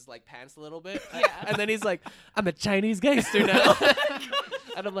rolls up his like pants a little bit. Yeah. And then he's like, I'm a Chinese gangster now.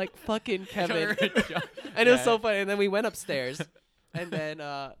 And I'm like, fucking Kevin. And it was so funny. And then we went upstairs. And then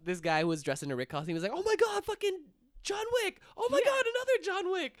this guy who was dressed in a Rick costume was like, oh my God, fucking John Wick. Oh my God, another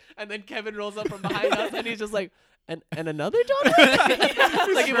John Wick. And then Kevin rolls up from behind us and he's just like, and another John Wick?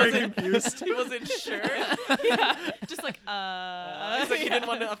 Like he wasn't confused. He wasn't sure. Yeah. Just like, He's like, he didn't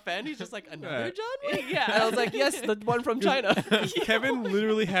want to offend. He's just like, another John Wick? Yeah. And I was like, yes, the one from China. Kevin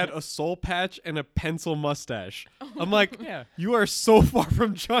literally had a soul patch and a pencil mustache. I'm like, Yeah. you are so far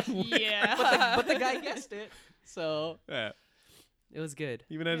from John Wick. Yeah. but the guy guessed it. So Yeah. it was good.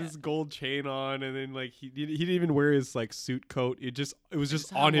 Even had Yeah. his gold chain on, and then like he didn't even wear his like suit coat. It was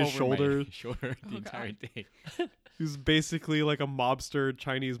just on hung his over my shoulder. shoulder the Oh, entire God. day. He was basically like a mobster,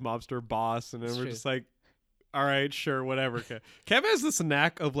 Chinese mobster boss, and then It's we're true. just like, all right, sure, whatever. Kev has this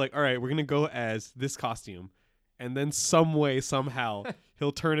knack of like, all right, we're gonna go as this costume, and then some way, somehow,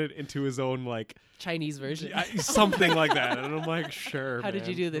 he'll turn it into his own like Chinese version. something like that. And I'm like, sure. How did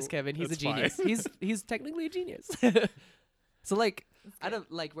you man. do this, Kevin? He's a That's fine. genius. He's technically a genius. So like, I don't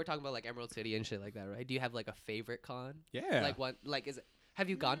like we're talking about like Emerald City and shit like that, right? Do you have like a favorite con? Yeah. Like one like is it, have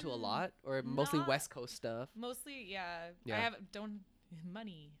you gone to a lot or mostly Not- West Coast stuff? Mostly, yeah. Yeah. I have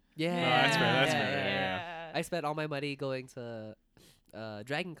money. Yeah, that's fair, that's fair, Yeah. yeah. I spent all my money going to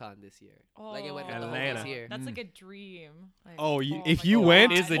Dragon Con this year. Like it went with the Atlanta. homies here. That's Mm. like a dream. Like, If my you God.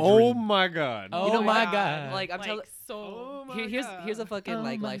 went, Is a oh dream. my god. Oh You know my what? God. Like I'm telling. so. Here's a fucking Oh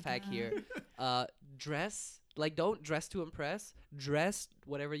like my life hack God. here. Dress like don't dress to impress. Dress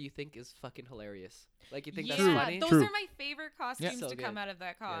whatever you think is fucking hilarious. Like you think yeah, that's funny. those True. are my favorite costumes So to good. come out of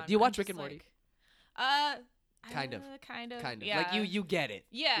that con. Do you watch I'm Rick and just Morty? like, Kind of. Kind of. Kind of Yeah. like you get it.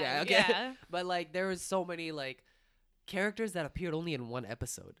 Yeah. Yeah, Yeah. okay. But like there was so many like characters that appeared only in one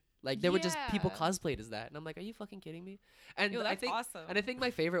episode. Like there were just people Yeah. cosplayed as that, and I'm like, are you fucking kidding me? And Yo, I that's think awesome. and I think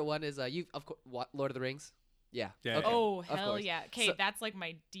my favorite one is you of course Lord of the Rings. Yeah. Yeah, Okay. Oh of hell course. yeah! Okay, So- that's like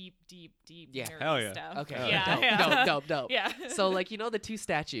my deep Yeah. nerdy Hell yeah. stuff. Okay. Yeah. Dope, yeah. dope. Yeah. So like you know the two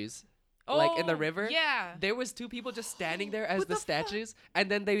statues like in the Oh, river. Yeah. There was two people just standing there as What the the fuck? statues,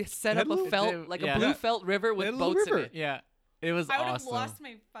 and then they set They up had a a felt little- like yeah. a blue Yeah. felt river They with had a little boats in river. it. Yeah. It was I would have awesome. lost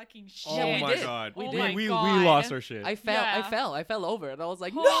my fucking shit. Yeah, Oh we my did. god. We Oh did. my we God. lost our shit. I Yeah. fell over, and I was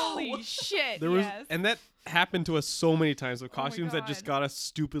like, Holy no. shit! There was, yes. and that happened to us so many times with Oh my costumes that just God. got us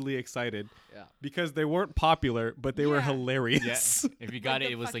stupidly excited Yeah. because they weren't popular, but they were Yeah. hilarious. Yeah. If you got Like it,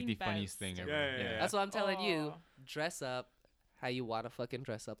 the it was like fucking the funniest best. thing Yeah, ever. yeah. That's what I'm telling you. Oh. Dress up how you want to fucking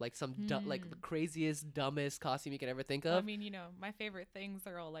dress up, like some like the craziest, dumbest costume you can ever think I of. mean, you know, my favorite things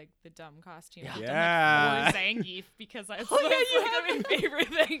are all like the dumb costumes. Yeah. I've Yeah. done, like, four Zangief because I Oh, yeah, you like my favorite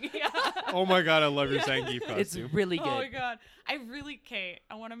thing. Yeah. Oh my god, I love your Yeah. Zangief It's costume. really Oh my good. god. I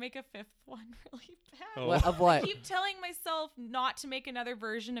want to make a fifth one really bad. Oh. What, of I what? keep telling myself not to make another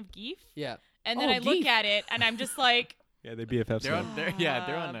version of Geef, Yeah. and then Oh, I look Geef. at it and I'm just like, Yeah, they BFFs. They're now. on.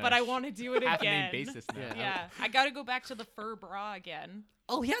 They're on. but I want to do it half again. name basis now. Yeah. Yeah, I got to go back to the fur bra again.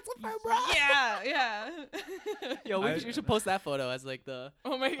 Oh, yeah, it's a fur bra. Yeah. Yo, we, I- we should post that photo as like the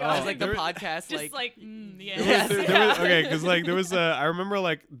Oh my Oh, god. as like the there- podcast. just like, Yeah. yes. There was, yeah. okay, because like there was I remember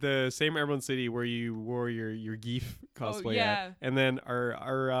like the same Emerald City where you wore your Geef cosplay yeah. at, and then our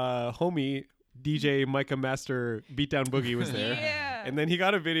homie DJ Micah Master Beatdown Boogie was there, Yeah. and then he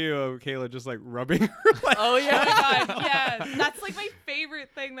got a video of Kayla just like rubbing her. Like, Oh Oh yeah. my god, yeah. That's like my favorite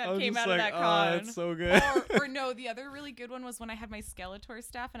thing I that was came just out like, of that oh, con. that's so good. or no, the other really good one was when I had my Skeletor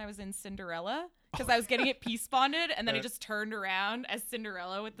staff and I was in Cinderella because I was getting it piece bonded and then I Yeah. just turned around as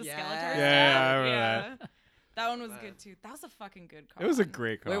Cinderella with the Yeah. Skeletor Yeah, staff. yeah, I remember Yeah. That one was Man. good too. That was a fucking good con. It was a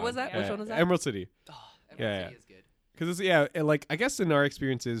great. Where con. was that? Which Yeah. one was that? Emerald City. Oh, Yeah, Emerald yeah. City is good. Because it's like I guess in our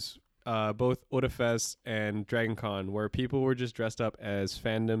experiences, both Odafest and Dragon Con, where people were just dressed up as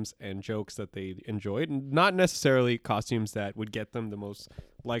fandoms and jokes that they enjoyed, and not necessarily costumes that would get them the most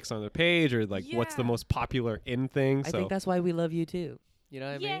likes on their page or like what's the Yeah. most popular in thing. I So think that's why we love you too. You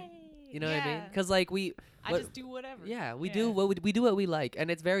know what I Yay. mean? You know what I mean? Yeah. Because like we, I what- just do whatever. yeah, we do what we like, and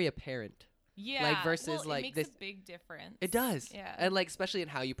it's very apparent. Yeah. versus, well, like, it makes this- a big difference. It does. Yeah. And like especially in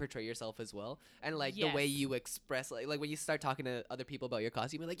how you portray yourself as well. And like the way Yes. you express like when you start talking to other people about your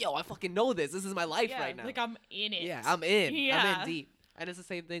costume, you're like, yo, I fucking know this. This is my life yeah, right now. like I'm in it. Yeah, I'm in. I'm Yeah. in deep. And it's the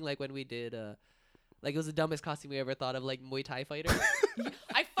same thing like when we did like it was the dumbest costume we ever thought of, like Muay Thai fighter.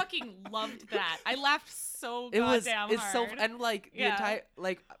 I fucking loved that. I laughed so It was goddamn it's so hard. and like the Yeah. entire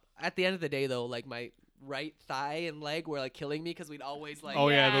like at the end of the day though, like my right thigh and leg were like killing me because we'd always like oh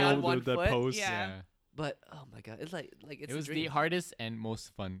yeah, Yeah. the on little one the foot. pose. Yeah. But oh my god, it's like it's It a was the dream. hard and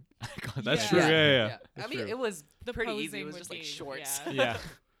most fun. That's Yeah. true. Yeah. Yeah. I That's mean, true. it was The pretty easy. posing It was would just like be- shorts. yeah. Yeah.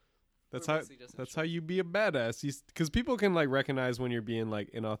 That's We're how. mostly just in That's how you be a badass. Because people can like recognize when you're being like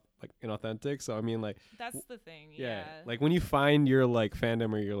inauthentic. So I mean, like, That's the thing. yeah, Yeah. like when you find your like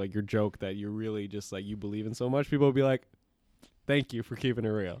fandom or your joke that you're really just like you believe in so much, people will be like, "Thank you for keeping it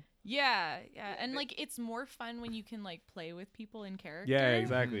real." Yeah, yeah, and it- like it's more fun when you can like play with people in character. Yeah,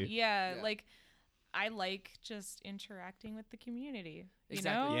 exactly. Yeah, Yeah. like I like just interacting with the community. You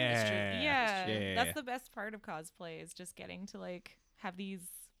Exactly. know? It's true. Yeah, Yeah. that's the best part of cosplay is just getting to like have these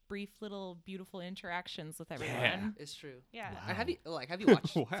brief little beautiful interactions with everyone. It's true. Yeah. And have you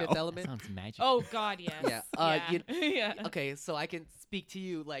watched Wow. Fifth That Element? sounds magic. Oh God, yes. Yeah, yeah. yeah. Okay, so I can speak to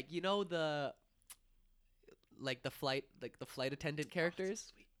you like the flight attendant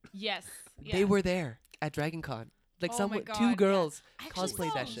characters. Yes. They yeah. were there at Dragon Con. Like Oh my two God, yeah. girls I actually cosplayed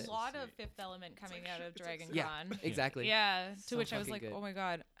saw that shit. a lot of Fifth Element coming out of Dragon Yeah, Con. exactly. Yeah, to So which I was fucking like, good. oh my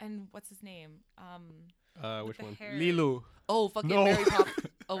God. And what's his name? With Which the one? hair. Lilu. Oh, fucking No. Mary Pop.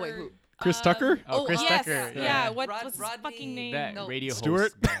 Oh wait, Or- who? Chris Um, Tucker. Oh, Chris yes, Tucker. Yeah. What's his Rodney- fucking name? That No. radio Stewart?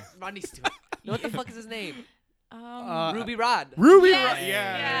 host. guy. Rodney Stewart. No, what the fuck is his name? Ruby Rod. Ruby. Yes, Ro-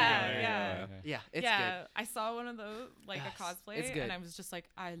 yeah. Yeah, it's yeah, I saw one of those, like Yes, a cosplay, it's good. and I was just like,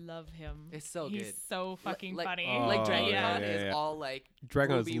 I love him. It's so He's good. so fucking like- funny. Oh, Like Dragon yeah. Con yeah, is yeah. all like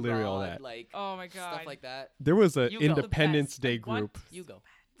Dragon is Ruby literally all Rod, that. like Oh my God. stuff like that. There was an You go. Independence The best. Day I want group. You go.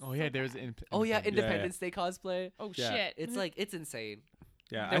 Oh yeah, there's. Oh yeah, Independence. Independence Day cosplay. Oh Yeah. shit. It's like it's insane.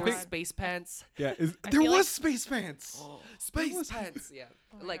 Yeah, There I was think. space pants. Yeah, I there feel was like- space pants. Space was- pants. Yeah.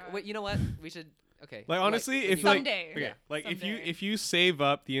 Oh my Like God. wait, you know what? We should. Okay. Like honestly, if you- like Someday. okay, like Someday. if you save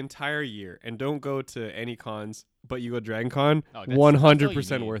up the entire year and don't go to any cons, but you go Dragon Con, Oh, that's-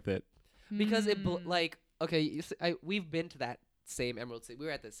 100% need. worth it. because Mm. like okay, we've been to that same Emerald City. We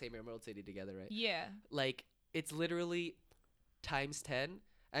were at the same Emerald City together, right? Yeah. Like it's literally times 10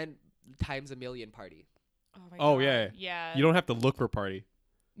 and times a million party. Oh my Oh, God. yeah. Yeah. You don't have to look for a party.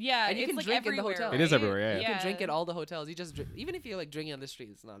 Yeah. And you it's can like drink in the everywhere, hotel. It is right? everywhere, yeah. You can drink at all the hotels. You just even if you're like drinking on the street,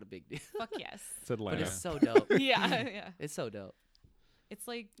 it's not a big deal. Fuck yes. It's But Atlanta. it's so dope. yeah. Yeah. It's so dope. It's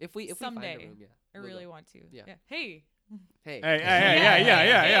like If we find Someday. a room, yeah. I we'll really go. want to. Yeah. Hey. Hey. Hey,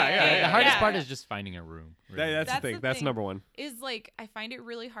 yeah. The hardest Yeah. part is just finding a room. really. That's the That's thing. the That's thing. number one. Is like I find it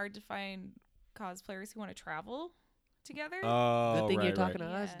really hard to find cosplayers who want to travel together. Oh, Good thing right, you're talking right.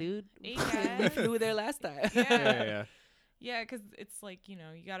 to us, Yeah. dude. Yeah. we flew there last time. Yeah. Yeah. Yeah, because it's like, you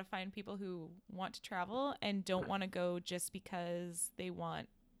know, you got to find people who want to travel and don't want to go just because they want,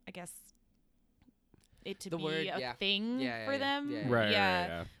 I guess, it to The be word, a yeah. thing Yeah, for yeah, them. yeah, Right, right, yeah.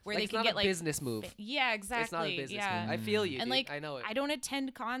 yeah. Where Like, they it's can not get a like business move. Yeah, exactly. It's not a business yeah. move. I feel you. And dude. like I know it. I don't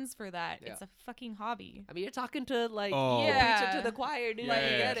attend cons for that. Yeah. It's a fucking hobby. I mean, you're talking to like Oh. you're Yeah. preaching to the choir, dude. Yeah, Like, yeah,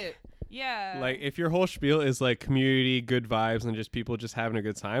 you yeah. get it. Yeah. Like if your whole spiel is like community, good vibes, and just people just having a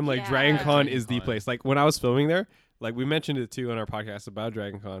good time, like Yeah. Dragon Con is the Dragon Con. place. Like when I was filming there, like we mentioned it too on our podcast about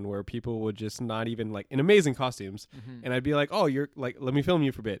Dragon Con, where people would just not even like in amazing costumes, and I'd be like, "Oh, you're like, let me film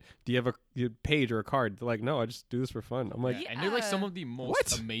you for a bit. Do you have a page or a card?" They're like, "No, I just do this for fun." I'm like, Yeah, and they're like some Yeah. of the most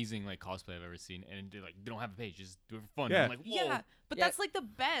What? amazing like cosplay I've ever seen, and they're like they don't have a page, just do it for fun. Yeah. I'm like, whoa. yeah, but Yeah. that's like the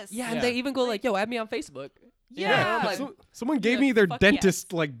best. Yeah, Yeah. and they even go like, "Yo, add me on Facebook." Yeah. I'm like, someone gave like, me their "Fuck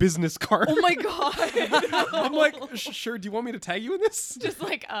dentist like business card. Oh my god. I'm like, sure. Do you want me to tag you in this? just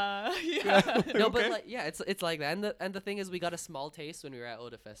like yeah. no, Okay. but like, yeah, it's like that. And the thing is, we got a small taste when we were at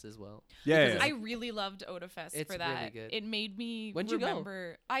Odafest as well. Yeah, because yeah. I really loved Odafest It's for really that. good. It made me When'd you go?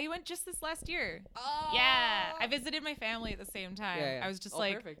 remember. I went just this last year. Oh. Yeah, I visited my family at the same time. Yeah, yeah. I was just Oh,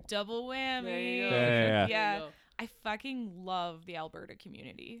 like perfect. double whammy. There you go. Yeah, yeah, yeah. Yeah. There you go. I fucking love the Alberta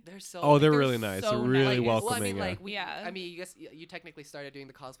community. They're so. Oh, they're they're really nice. so They're really nice. welcoming. Well, I mean, yeah. like, we, Yeah. I mean, you guess you technically started doing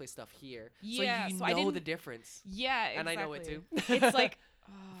the cosplay stuff here, Yeah, so you so I know the didn't- difference. Yeah, exactly. And I know it too. It's like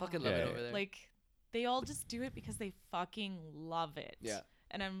Fucking love Yeah, it yeah. over there. like they all just do it because they fucking love it. Yeah.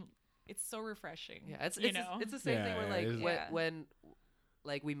 And it's so refreshing. Yeah, it's you it's, know. it's the same thing Yeah, where yeah, like it is. Yeah. when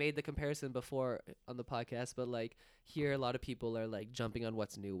like we made the comparison before on the podcast, but like here a lot of people are like jumping on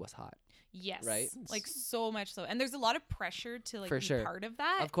what's new, what's hot. Yes. Right? Like so much so. And there's a lot of pressure to like For be sure. part of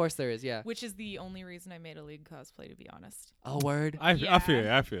that. Of course there is, yeah. Which is the only reason I made a League cosplay, to be honest. Oh word. I feel you.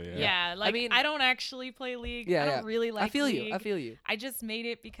 Yeah. I feel you. Yeah, like I mean- don't actually play League. Yeah, I don't yeah. really like I feel League. you. I feel you. I just made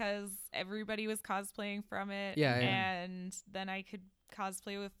it because everybody was cosplaying from it. Yeah, yeah. And then I could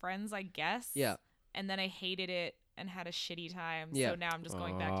cosplay with friends, I guess. Yeah. And then I hated it and had a shitty time. Yeah. So now I'm just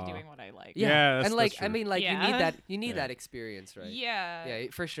going back Aw. to doing what I like. Yeah, that's- and like that's I true. mean like Yeah. you need Yeah. that experience, right? Yeah. Yeah,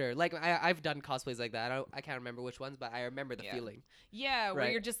 for sure. Like I've done cosplays like that. I can't remember which ones, but I remember the Yeah. feeling. Yeah, where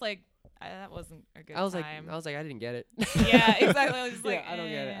Right. you're just like, that wasn't a good I was time. like, I didn't get it. yeah, exactly. I was just Yeah, like, I don't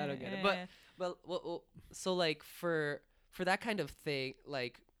get it. I don't get it. eh. But well, so like for that kind of thing,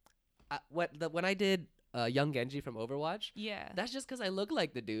 like when I did Young Genji from Overwatch, yeah. that's just because I look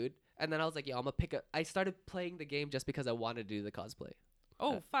like the dude. And then I was like, yo, I'm gonna pick up. I started playing the game just because I wanted to do the cosplay.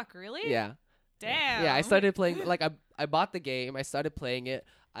 Oh fuck, really? Yeah. Damn. Yeah, I started playing like I bought the game, I started playing it.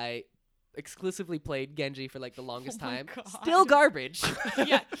 I exclusively played Genji for like the longest Oh my time. God. Still garbage.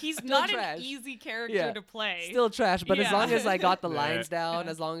 yeah, he's Still not trash. an easy character Yeah. to play. Still trash, but as Yeah. long as I got the Yeah. lines down,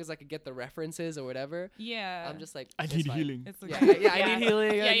 Yeah. as long as I could get the references or whatever, yeah. I'm just like I it's need fine. healing. It's Yeah, okay. I need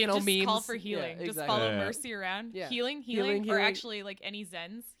healing. Yeah, you know, just memes. call for Yeah, healing. Just exactly. follow Yeah. Mercy around. Yeah. Healing, Healing, or healing. actually like any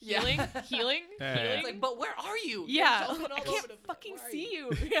Zens. Yeah. Healing, healing, Yeah. healing. It's like, but where are you? You're yeah, jumping all I over can't the- fucking where are see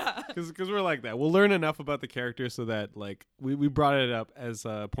you. Yeah. Because we're like that. We'll learn enough about the character so that like we brought it up as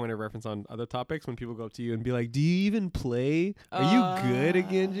a point of reference on other topics when people go up to you and be like, "Do you even play? Are you good at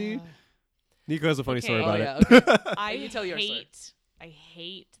Genji?" Nico has a funny story Okay. about Oh, it. yeah, okay. I You tell your story.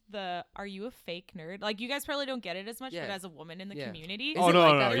 hate the "Are you a fake nerd?" Like you guys probably don't get it as much, Yeah. but as a woman in the Yeah. community, Is Oh it no,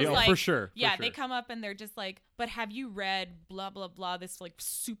 like no, that? no, It's yeah, like- for sure. for yeah, sure. they come up and they're just like, "But have you read blah blah blah this like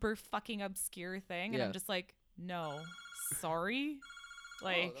super fucking obscure thing?" And Yeah. I'm just like, "No, sorry."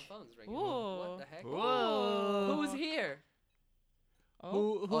 Like, oh, the phone's ringing. Whoa. What the heck? Whoa. Who's here?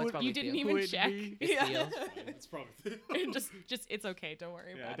 oh, Oh, it's probably you didn't Theo. even check. It's Yeah. Theo. It's probably just it's okay. Don't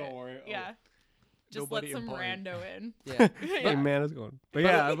worry Yeah, about don't it. worry. Oh. Yeah. Just Nobody let some important. rando in. Yeah. Hey Yeah. man, it's going. But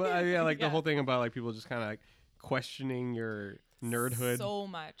yeah, yeah, like Yeah. the whole thing about like people just kind of like questioning your nerdhood. So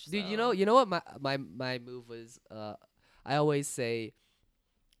much. Dude, so. you know what my move was? I always say,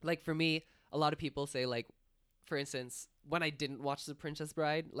 like for me, a lot of people say like, for instance, when I didn't watch The Princess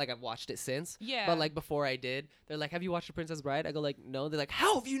Bride, like I've watched it since. Yeah. But like before I did, they're like, "Have you watched The Princess Bride?" I go like, "No." They're like,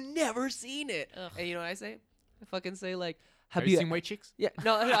 "How have you never seen it?" Ugh. And you know what I say? I fucking say like, Have you seen White Chicks? Yeah,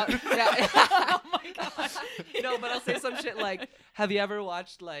 no, yeah. oh my god. No, but I'll say some shit like, "Have you ever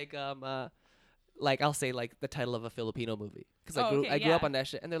watched like I'll say like the title of a Filipino movie because Oh, okay, I grew up yeah. on that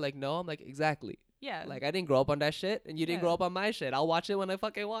shit," and they're like, "No." I'm like, "Exactly. Yeah. Like I didn't grow up on that shit, and you didn't Yeah. grow up on my shit. I'll watch it when I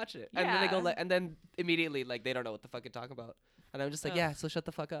fucking watch it." And then they go Yeah. like, and then immediately like they don't know what the fuck you're talking about, and I'm just like, Ugh. "Yeah, so shut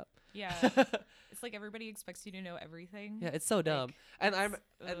the fuck up." yeah. It's like everybody expects you to know everything. Yeah, it's so dumb. And I'm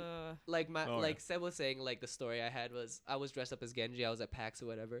and Ugh. like my Oh, like yeah. Seb was saying like the story I had was I was dressed up as Genji. I was at PAX or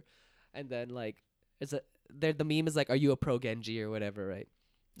whatever, and then like the meme is like, "Are you a pro Genji or whatever?" Right.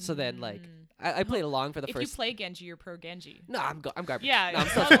 So then like Mm. I played along for the if first. you play Genji, you're pro Genji. No, I'm garbage. Yeah, No, I'm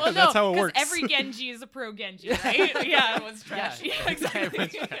yeah. such Well, That's no, how it 'cause works. Every Genji is a pro Genji, right? Yeah, Everyone's trash. Yeah, yeah, exactly.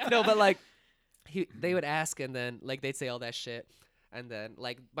 Yeah. No, but like they would ask and then like they'd say all that shit. And then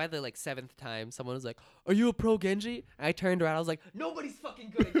like by the like 7th time someone was like, "Are you a pro Genji?" And I turned around, I was like, "Nobody's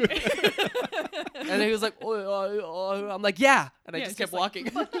fucking good at Genji." And then he was like, "Oh, I'm like, "Yeah." And I Yeah, just it's kept like, walking.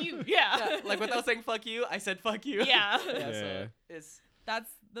 Fuck you. Yeah. Yeah, like without saying "fuck you," I said "fuck you." Yeah. yeah. Yeah. So it's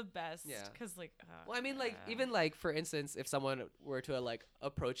That's the best. Yeah. Cause like. well, I mean, like even like for instance, if someone were to like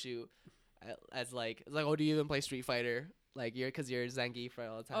approach you as like "Oh, do you even play Street Fighter?" Like because you're Zangief for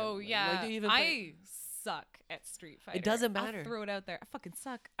all the time. Oh Like, yeah. do you even play? I suck at Street Fighter. doesn't matter. I'll throw it out there. I fucking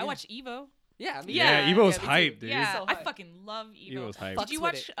suck. I Yeah. watch Evo. Yeah, me Yeah, too. Evo's me too. hype, dude. Yeah, So I hype. fucking love Evo. Evo's hype. Fuck. Did you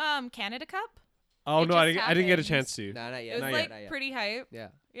Fucks with watch Canada Cup? Oh It no, I just didn't get a happened. chance to. Nah, not It yet. was Not like Not yet. pretty hype. Yeah.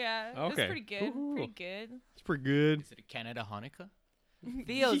 Yeah. It Okay. was pretty good. Cool. Pretty good. It's pretty good. Is it a Canada Hanukkah?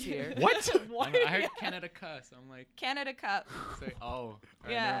 Theo's here. What? What? I heard Canada cuss. I'm like, Canada Cup. so, oh, all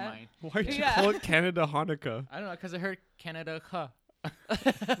right, Yeah. never mind. Why'd you Yeah. call it Canada Hanukkah? I don't know, because I heard Canada cuh. All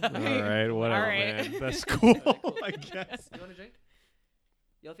right, whatever, All right. man. That's cool, Cool. I guess. You want a drink?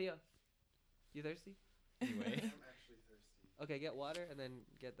 Yo, Theo. You thirsty? Anyway. Okay, get water and then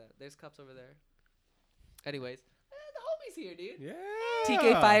get that. There's cups over there. Anyways, the homie's here, dude. Yeah.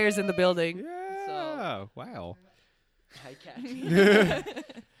 TK Fire's in the building. Yeah. Wow. Hi, Cat. yeah.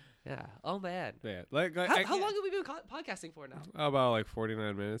 Yeah. Oh man. Like How long have we been podcasting for now? about like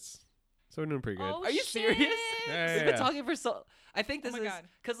 49 minutes. So we're doing pretty good. Oh, Are you serious? shit. Yeah, We've been talking for so. I think Oh this my is God.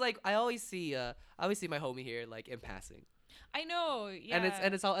 because like I always see my homie here like in passing, I know. Yeah.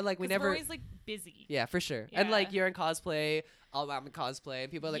 and it's all and, like we 'Cause never. We're always like busy. Yeah, for sure. And Yeah. like you're in cosplay, I'm in cosplay,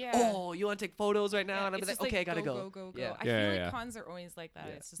 and people are like, Yeah. "Oh, you want to take photos right now?" Yeah, and I'm it's like, just "Okay, I gotta go. go." Go. Yeah. I Yeah, feel like yeah. cons are always like that.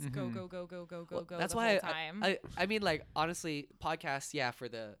 Yeah. It's just Mhm. go. Well, that's the why whole time. I mean, like honestly, podcasts, yeah, for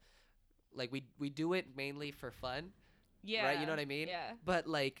the like we do it mainly for fun, yeah. right? You know what I mean? Yeah. But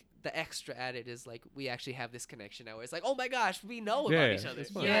like the extra added is like we actually have this connection now. Where it's like, oh my gosh, we know Yeah, about each other. it's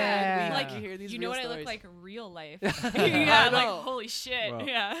fun. Yeah. we Like, hear these you know real what I stories. look like in real life. I yeah, like know. holy shit. Well,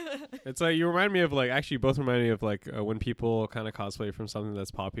 yeah. It's like you remind me of like actually both remind me of like when people kind of cosplay from something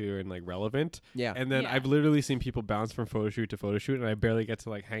that's popular and like relevant. Yeah. And then Yeah. I've literally seen people bounce from photo shoot to photo shoot, and I barely get to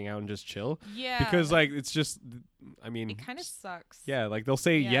like hang out and just chill Yeah. because like it's just, I mean, it kind of sucks. yeah, like they'll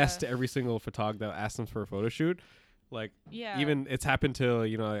say yes Yeah. to every single photog that asks them for a photo shoot. Like Yeah. even it's happened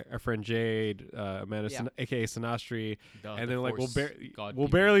to our friend Jade, Amanda, Yeah. aka Sinastri, and then like we'll God we'll people.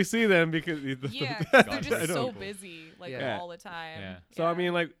 barely see them because Yeah, 'cause God, they're I just so know. busy, like Yeah. all the time. Yeah. So I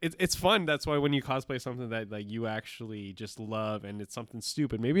mean, like it's fun. That's why when you cosplay something that like you actually just love, and it's something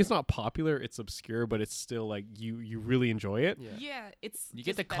stupid. Maybe it's not popular, it's obscure, but it's still like you really enjoy it. Yeah. yeah, it's You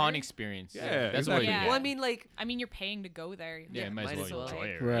get just the con better. experience. Yeah, that's exactly. what you Yeah. get. Well, I mean, like, I mean, you're paying to go there. Yeah, might might as as well well. enjoy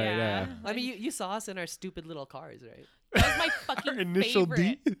it. Right, yeah. I mean, you saw us in our stupid little cars, right? That was my fucking Initial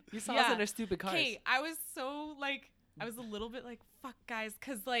favorite. D. You saw us Yeah. in our stupid cars. Okay, I was so like, I was a little bit like, fuck guys,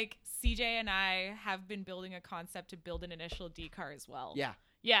 because like CJ and I have been building a concept to build an initial D car as well. Yeah.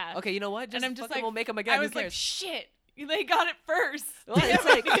 Yeah. Okay, you know what? And I'm just fucking like, we'll make them again. I Who was like, cares? shit, they got it first. Well, it's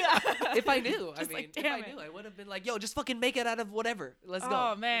like, Yeah. if I knew, Just like, if damn I it. knew, I would have been like, yo, just fucking make it out of whatever. Let's go.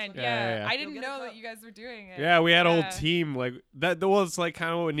 Oh man, Let's Yeah, yeah. yeah, yeah. I You'll didn't get a know car. that you guys were doing it. Yeah, we had a whole Yeah. team like that. Well, it's like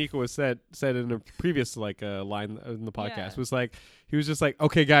kind of what Nico was said in a previous like line in the podcast Yeah. was like he was just like,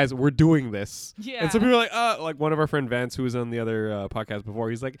 okay, guys, we're doing this. Yeah. And some people were like, like one of our friend Vance, who was on the other podcast before,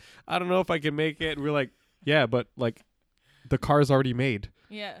 he's like, I don't know if I can make it. And we're like, yeah, but like the car's already made.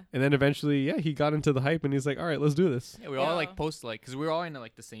 Yeah. And then eventually, yeah, he got into the hype and he's like, all right, let's do this. Yeah, we all Yeah. like post like because we were all in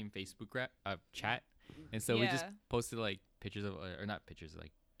like the same Facebook chat, and so we just Yeah. posted like pictures of or not pictures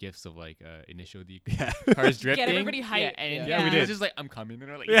like gifs of like initial D Yeah. cars drifting. everybody Yeah, hyped. and Yeah, we he was did. just like I'm coming,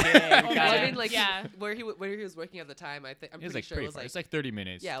 and we're like Yeah. yeah, we Oh, got I it. mean, like, Yeah. where he was working at the time, I'm It pretty was like sure pretty it was far. like, It's like 30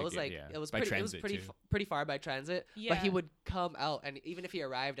 minutes. yeah, to it was get- like yeah. it was by pretty, it was transit too. pretty far by transit. But Yeah. he would come out, and even if he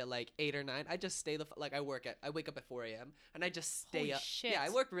arrived at like 8 or 9, I just stay I wake up at 4 a.m. and I just stay Holy up. shit. Yeah, I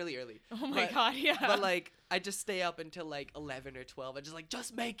work really early. Oh my But- god, yeah. But like I just stay up until like 11 or 12 and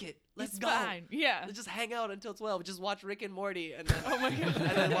just make it. Let's It's go. fine. Yeah. Let's just hang out until 12. Just watch Rick and Morty, and then Oh my God.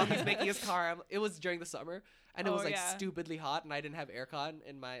 and then while he's making his car, it was during the summer, and it Oh, was like yeah. stupidly hot, and I didn't have aircon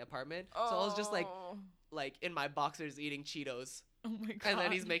in my apartment, so I was just like in my boxers eating Cheetos, Oh my god. and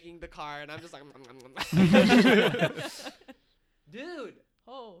then he's making the car, and I'm just like, dude.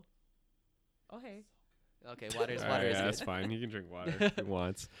 Oh. Okay. Okay, water is All water right, is yeah, good. that's fine. He can drink water if he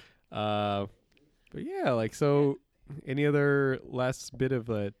wants. But yeah, like so. Any other last bit of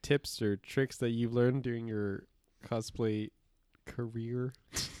tips or tricks that you've learned during your cosplay career,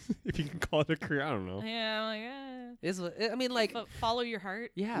 if you can call it a career? I don't know. Yeah, like, yeah. I mean, like, Follow your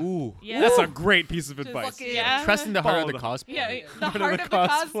heart. yeah. Ooh, Yeah. that's a great piece of Just advice. fucking- Yeah. Trust in the heart of the Follow cosplay. Yeah, the Part of heart the of the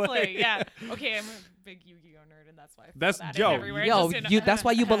cosplay. cosplay. Yeah. Okay, I'm a big Yu-Gi-Oh nerd, and that's why. I throw That's- that yo, in everywhere. Yo, just in- that's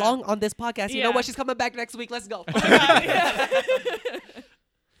why you belong on this podcast. You know Yeah. what? She's coming back next week. Let's go. Oh my God, yeah.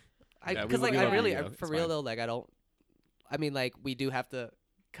 Yeah, we Because like love I you, really, though. for It's real fine. though, like I don't. I mean, like we do have to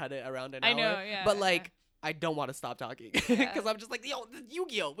cut it around an I hour. know, yeah, But yeah. like, I don't want to stop talking because Yeah. I'm just like, yo, this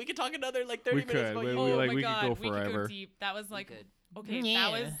Yu-Gi-Oh. We could talk another like 30 We minutes could. about We- Yu-Gi-Oh. we Oh like- my we could god, go we could forever. go deep. That was like, could. okay, Yeah.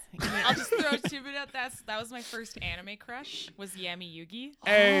 that was. I'll just throw a tidbit at that was my first anime crush. Was Yami Yugi.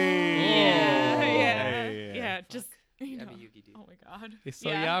 Hey. Yeah, Oh. yeah, Hey, yeah. Just. You Yami know. Yugi, dude. Oh my god. It's so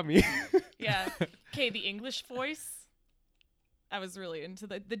Yeah. yummy. Yeah. Okay, the English voice. I was really into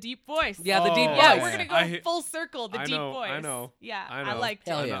the deep voice. Yeah, the deep Oh, Yeah, voice. we're gonna go I- full circle. The I deep know, voice. I know, Yeah, I I know. liked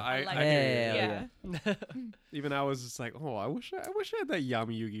Hell it. yeah. I liked I it. hear you. Yeah. Even I was just like, oh, I wish I had that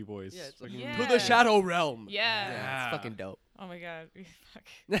Yami Yugi voice. Yeah, it's like, Fucking- Yeah. to the Shadow Realm. Yeah. Yeah. It's fucking dope. Oh my god.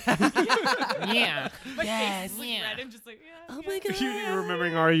 Fuck. Yeah. My Yes, face is like yeah. red and just like yeah. Oh yeah. my God. You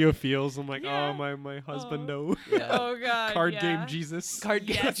remembering Ario feels? I'm like, Yeah. oh my husband, Oh. no. Yeah. Oh god. Card yeah. game Jesus. Card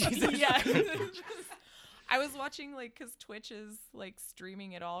game. Yes. Jesus. Yeah. I was watching like because Twitch is like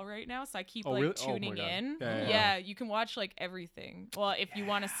streaming it all right now, so I keep Oh, like really? Oh my tuning God. in. Yeah, Yeah, yeah. you can watch like everything. Well, if you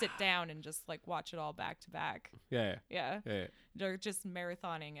want to sit down and just like watch it all back to back. Yeah, Yeah, yeah. they're just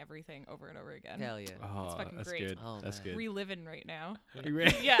marithoning everything over and over again. Hell yeah. Oh, fucking that's great. good. Oh, That's man. good. Reliving right now.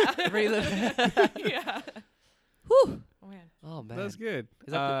 Re- Yeah. Reliving. Yeah. Whew. Oh man. Oh man. That's good.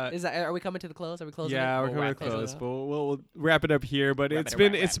 Is that? Are we coming to the close? Are we closing? Yeah, it? we're We'll coming wrap close, it but up. we'll wrap it up here. But Wrap it's it,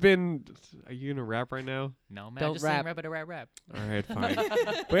 been wrap, it's been. Are you gonna wrap right now? No man, Don't just rap. saying rap it, rap. All right, fine.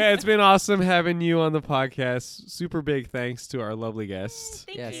 But yeah, it's been awesome having you on the podcast. Super big thanks to our lovely guest,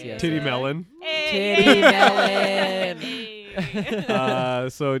 Thank Yes, you. yes. Titty Melon. Hey. Titty Melon. Hey.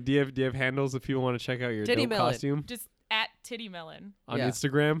 So do you have handles if people want to check out your Titty dope Melon. costume? Just at Titty Melon on Yeah.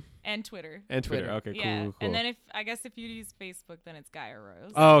 Instagram and Twitter. and Twitter. Twitter. Okay, Yeah, cool. and then if you use Facebook, then it's Gaia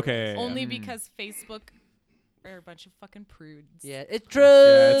Rose. Oh, okay. Only Mm. because Facebook are a bunch of fucking prudes. Yeah, it's true.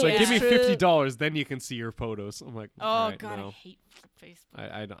 Yeah, it's like Yeah. give me True. $50, then you can see your photos. I'm like, Oh alright, God, no. I hate Facebook.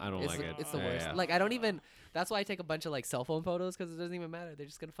 I don't It's, like it. it's the Yeah, worst. yeah. Like I don't even. That's why I take a bunch of like cell phone photos because it doesn't even matter. They're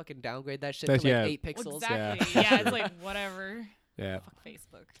just gonna fucking downgrade that shit That's- to like yeah. 8 pixels. Exactly. Yeah, it's like whatever. Yeah. Fuck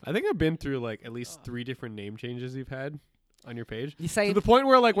Facebook. I think I've been through like at least 3 different name changes you've had on your page. You To say the point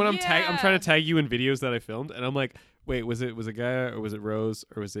where like when I'm trying Yeah. to tag you in videos that I filmed, and I'm like, wait, was it Gaia or was it Rose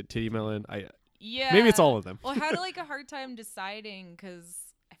or was it Titty Melon? Yeah. Maybe it's all of them. Well, I had like a hard time deciding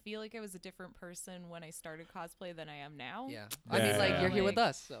because I feel like I was a different person when I started cosplay than I am now. yeah. I mean, Yeah. like you're here with Like,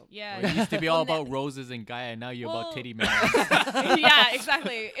 us, so Yeah. Well, it used to be all Well, about roses and Gaia, and now you're Well- about titty melons. yeah,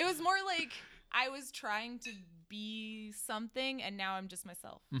 exactly. It was more like I was trying to be something, and now I'm just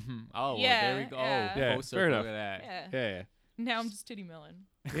myself. Mhm. Oh, Yeah, well, there we go. yeah. Yeah, Full fair circle, enough. Look at that. Yeah. Yeah, Now I'm just Titty Melon.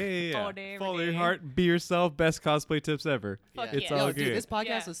 yeah. All day, every Follow your day. heart, be yourself. Best cosplay tips ever. Fuck yeah. It's yeah. all Yo, good. dude, this podcast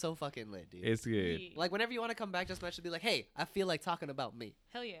Yeah. was so fucking lit, dude. It's good. Yeah. Like whenever you want to come back, just mention be like, hey, I feel like talking about me.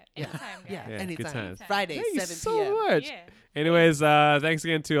 Hell yeah. Yeah. Anytime, guys. Yeah, Yeah, good anytime. times. Friday, Thank you 7 so p.m. much. Yeah. Anyways, thanks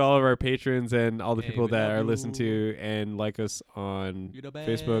again to all of our patrons and all the Hey, people we that love are listening you. to and like us on You're the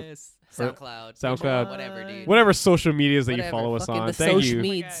Facebook. best. SoundCloud, SoundCloud. whatever, dude. whatever social medias that you Whatever, follow us fucking on. the Thank social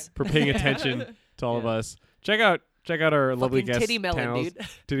you meds. for paying attention to all of Yeah. us. Check out our lovely Fucking guest titty melon, panels. dude.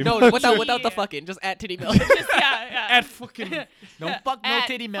 Titty No, melon. without the Yeah. fucking, just at titty melon. Just, yeah. At fucking Don't fuck no At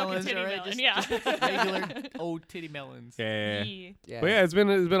titty fucking melons, titty alright? melon, Just, yeah. just regular old titty melons. yeah. Yeah. But yeah, it's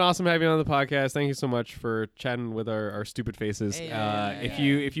been awesome having you on the podcast. Thank you so much for chatting with our stupid faces. Hey, If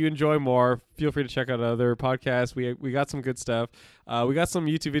you enjoy more, feel free to check out other podcasts. We got some good stuff. We got some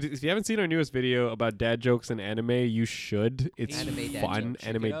YouTube videos. If you haven't seen our newest video about dad jokes and anime, you should. It's Anime dad fun. jokes.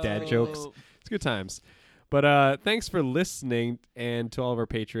 Anime Check it dad out. jokes. It's good times. But thanks for listening, and to all of our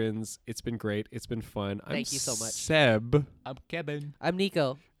patrons, it's been great. It's been fun. Thank you so much. Seb. I'm Kevin. I'm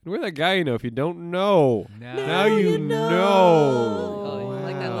Nico. And we're that guy you know. If you don't know, now you know. Oh, you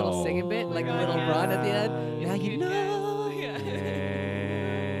like that little singing bit? Like the God, little yes. run at the end? Yes, Now you yes, know. yes.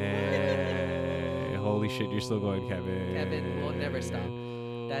 Hey, holy shit, you're still going, Kevin. Kevin will never stop.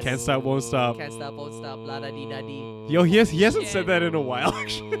 That's Can't stop, won't stop. Can't stop, won't stop. La da dee da dee. Yo, he hasn't said that in a while,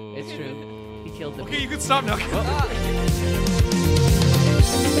 actually. It's true. He killed the Okay, you can stop now. Ah.